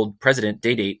yellow gold President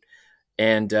day date,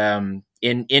 and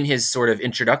in his sort of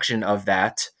introduction of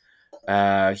that,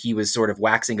 he was sort of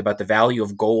waxing about the value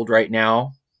of gold right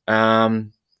now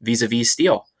vis-a-vis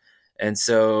steel, and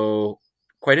so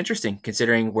quite interesting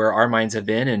considering where our minds have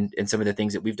been and some of the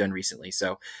things that we've done recently.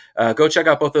 So go check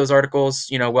out both those articles,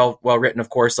 well written, of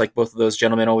course, like both of those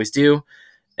gentlemen always do,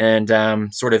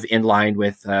 and sort of in line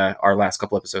with our last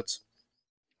couple episodes.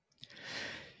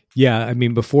 Yeah, I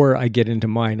mean, before I get into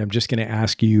mine, I'm just going to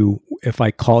ask you, if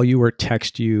I call you or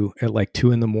text you at like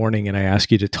 2 a.m. and I ask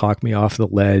you to talk me off the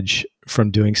ledge from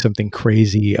doing something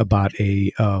crazy about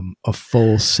a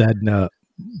full Sedna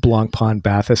Blancpain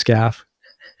bathyscaphe,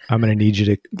 I'm going to need you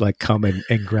to like come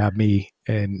and grab me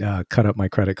and cut up my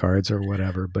credit cards or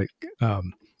whatever. But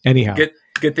anyhow,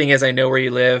 good thing is I know where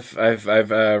you live. I've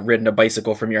ridden a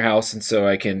bicycle from your house, and so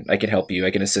I can help you.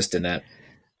 I can assist in that.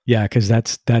 Yeah, because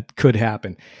that could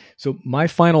happen. So my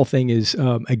final thing is,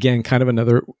 again, kind of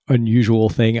another unusual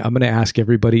thing. I'm going to ask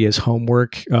everybody as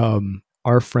homework.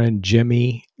 Our friend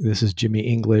Jimmy, this is Jimmy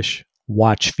English,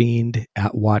 Watch Fiend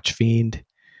at Watch Fiend.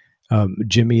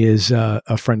 Jimmy is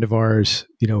a friend of ours,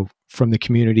 from the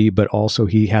community, but also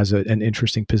he has an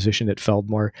interesting position at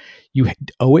Feldmar. You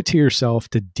owe it to yourself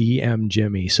to DM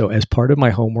Jimmy. So as part of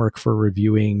my homework for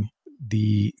reviewing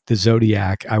the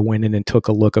Zodiac, I went in and took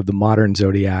a look of the modern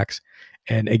Zodiacs.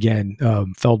 And again,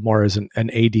 Feldmar is an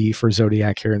AD for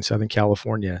Zodiac here in Southern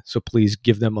California. So please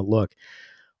give them a look.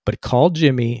 But call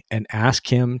Jimmy and ask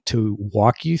him to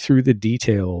walk you through the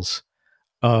details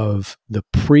of the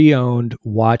pre-owned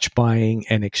watch buying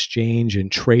and exchange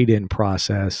and trade-in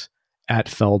process at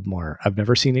Feldmar. I've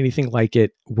never seen anything like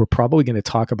it. We're probably going to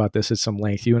talk about this at some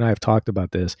length. You and I have talked about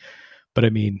this, but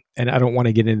I mean, and I don't want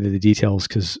to get into the details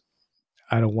because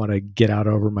I don't want to get out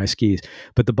over my skis.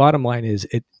 But the bottom line is,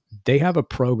 they have a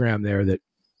program there that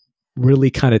really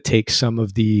kind of takes some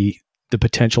of the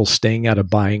potential sting out of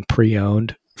buying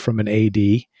pre-owned from an AD.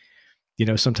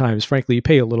 Sometimes, frankly, you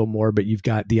pay a little more, but you've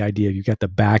got the idea, you've got the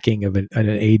backing of an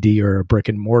AD or a brick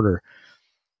and mortar.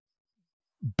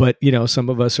 But, some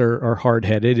of us are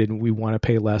hard-headed and we want to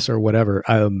pay less or whatever.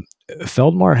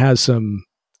 Feldmar has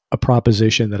a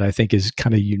proposition that I think is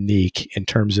kind of unique in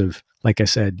terms of, like I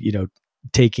said,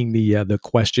 taking the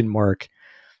question mark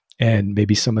and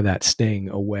maybe some of that sting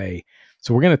away.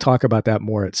 So we're going to talk about that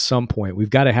more at some point. We've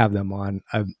got to have them on.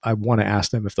 I want to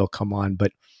ask them if they'll come on,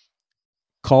 but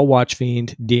call Watch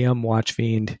Fiend, DM Watch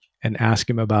Fiend, and ask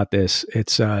him about this.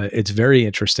 It's very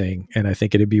interesting, and I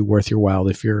think it'd be worth your while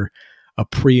if you're a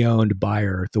pre-owned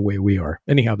buyer the way we are.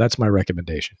 Anyhow, that's my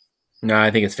recommendation. No, I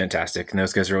think it's fantastic. And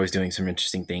those guys are always doing some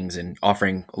interesting things and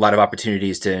offering a lot of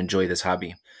opportunities to enjoy this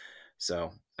hobby.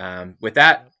 So with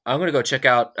that, I'm going to go check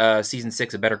out season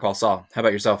 6 of Better Call Saul. How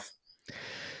about yourself?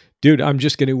 Dude, I'm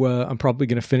probably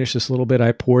going to finish this a little bit.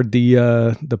 I poured the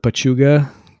Pachuga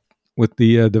with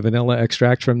the vanilla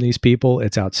extract from these people.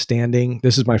 It's outstanding.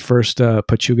 This is my first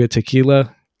Pachuga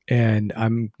tequila, and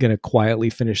I'm going to quietly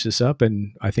finish this up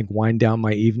and I think wind down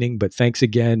my evening. But thanks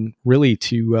again, really,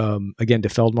 to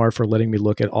Feldmar for letting me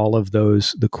look at all of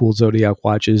the cool Zodiac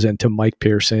watches, and to Mike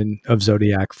Pearson of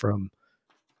Zodiac from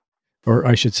or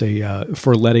I should say,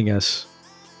 for letting us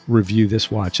review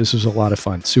this watch. This was a lot of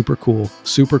fun. Super cool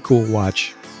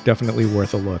watch. Definitely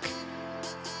worth a look.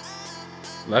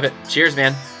 Love it. Cheers,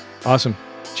 man. Awesome.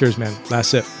 Cheers, man. Last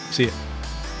sip. See ya.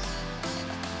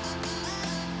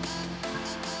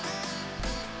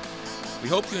 We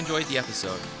hope you enjoyed the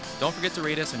episode. Don't forget to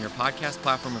rate us on your podcast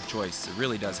platform of choice. It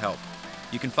really does help.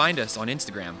 You can find us on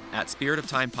Instagram at Spirit of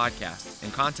Time Podcast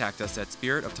and contact us at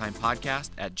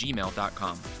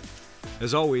spiritoftimepodcast@gmail.com.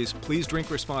 As always, please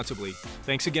drink responsibly.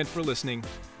 Thanks again for listening.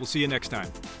 We'll see you next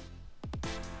time.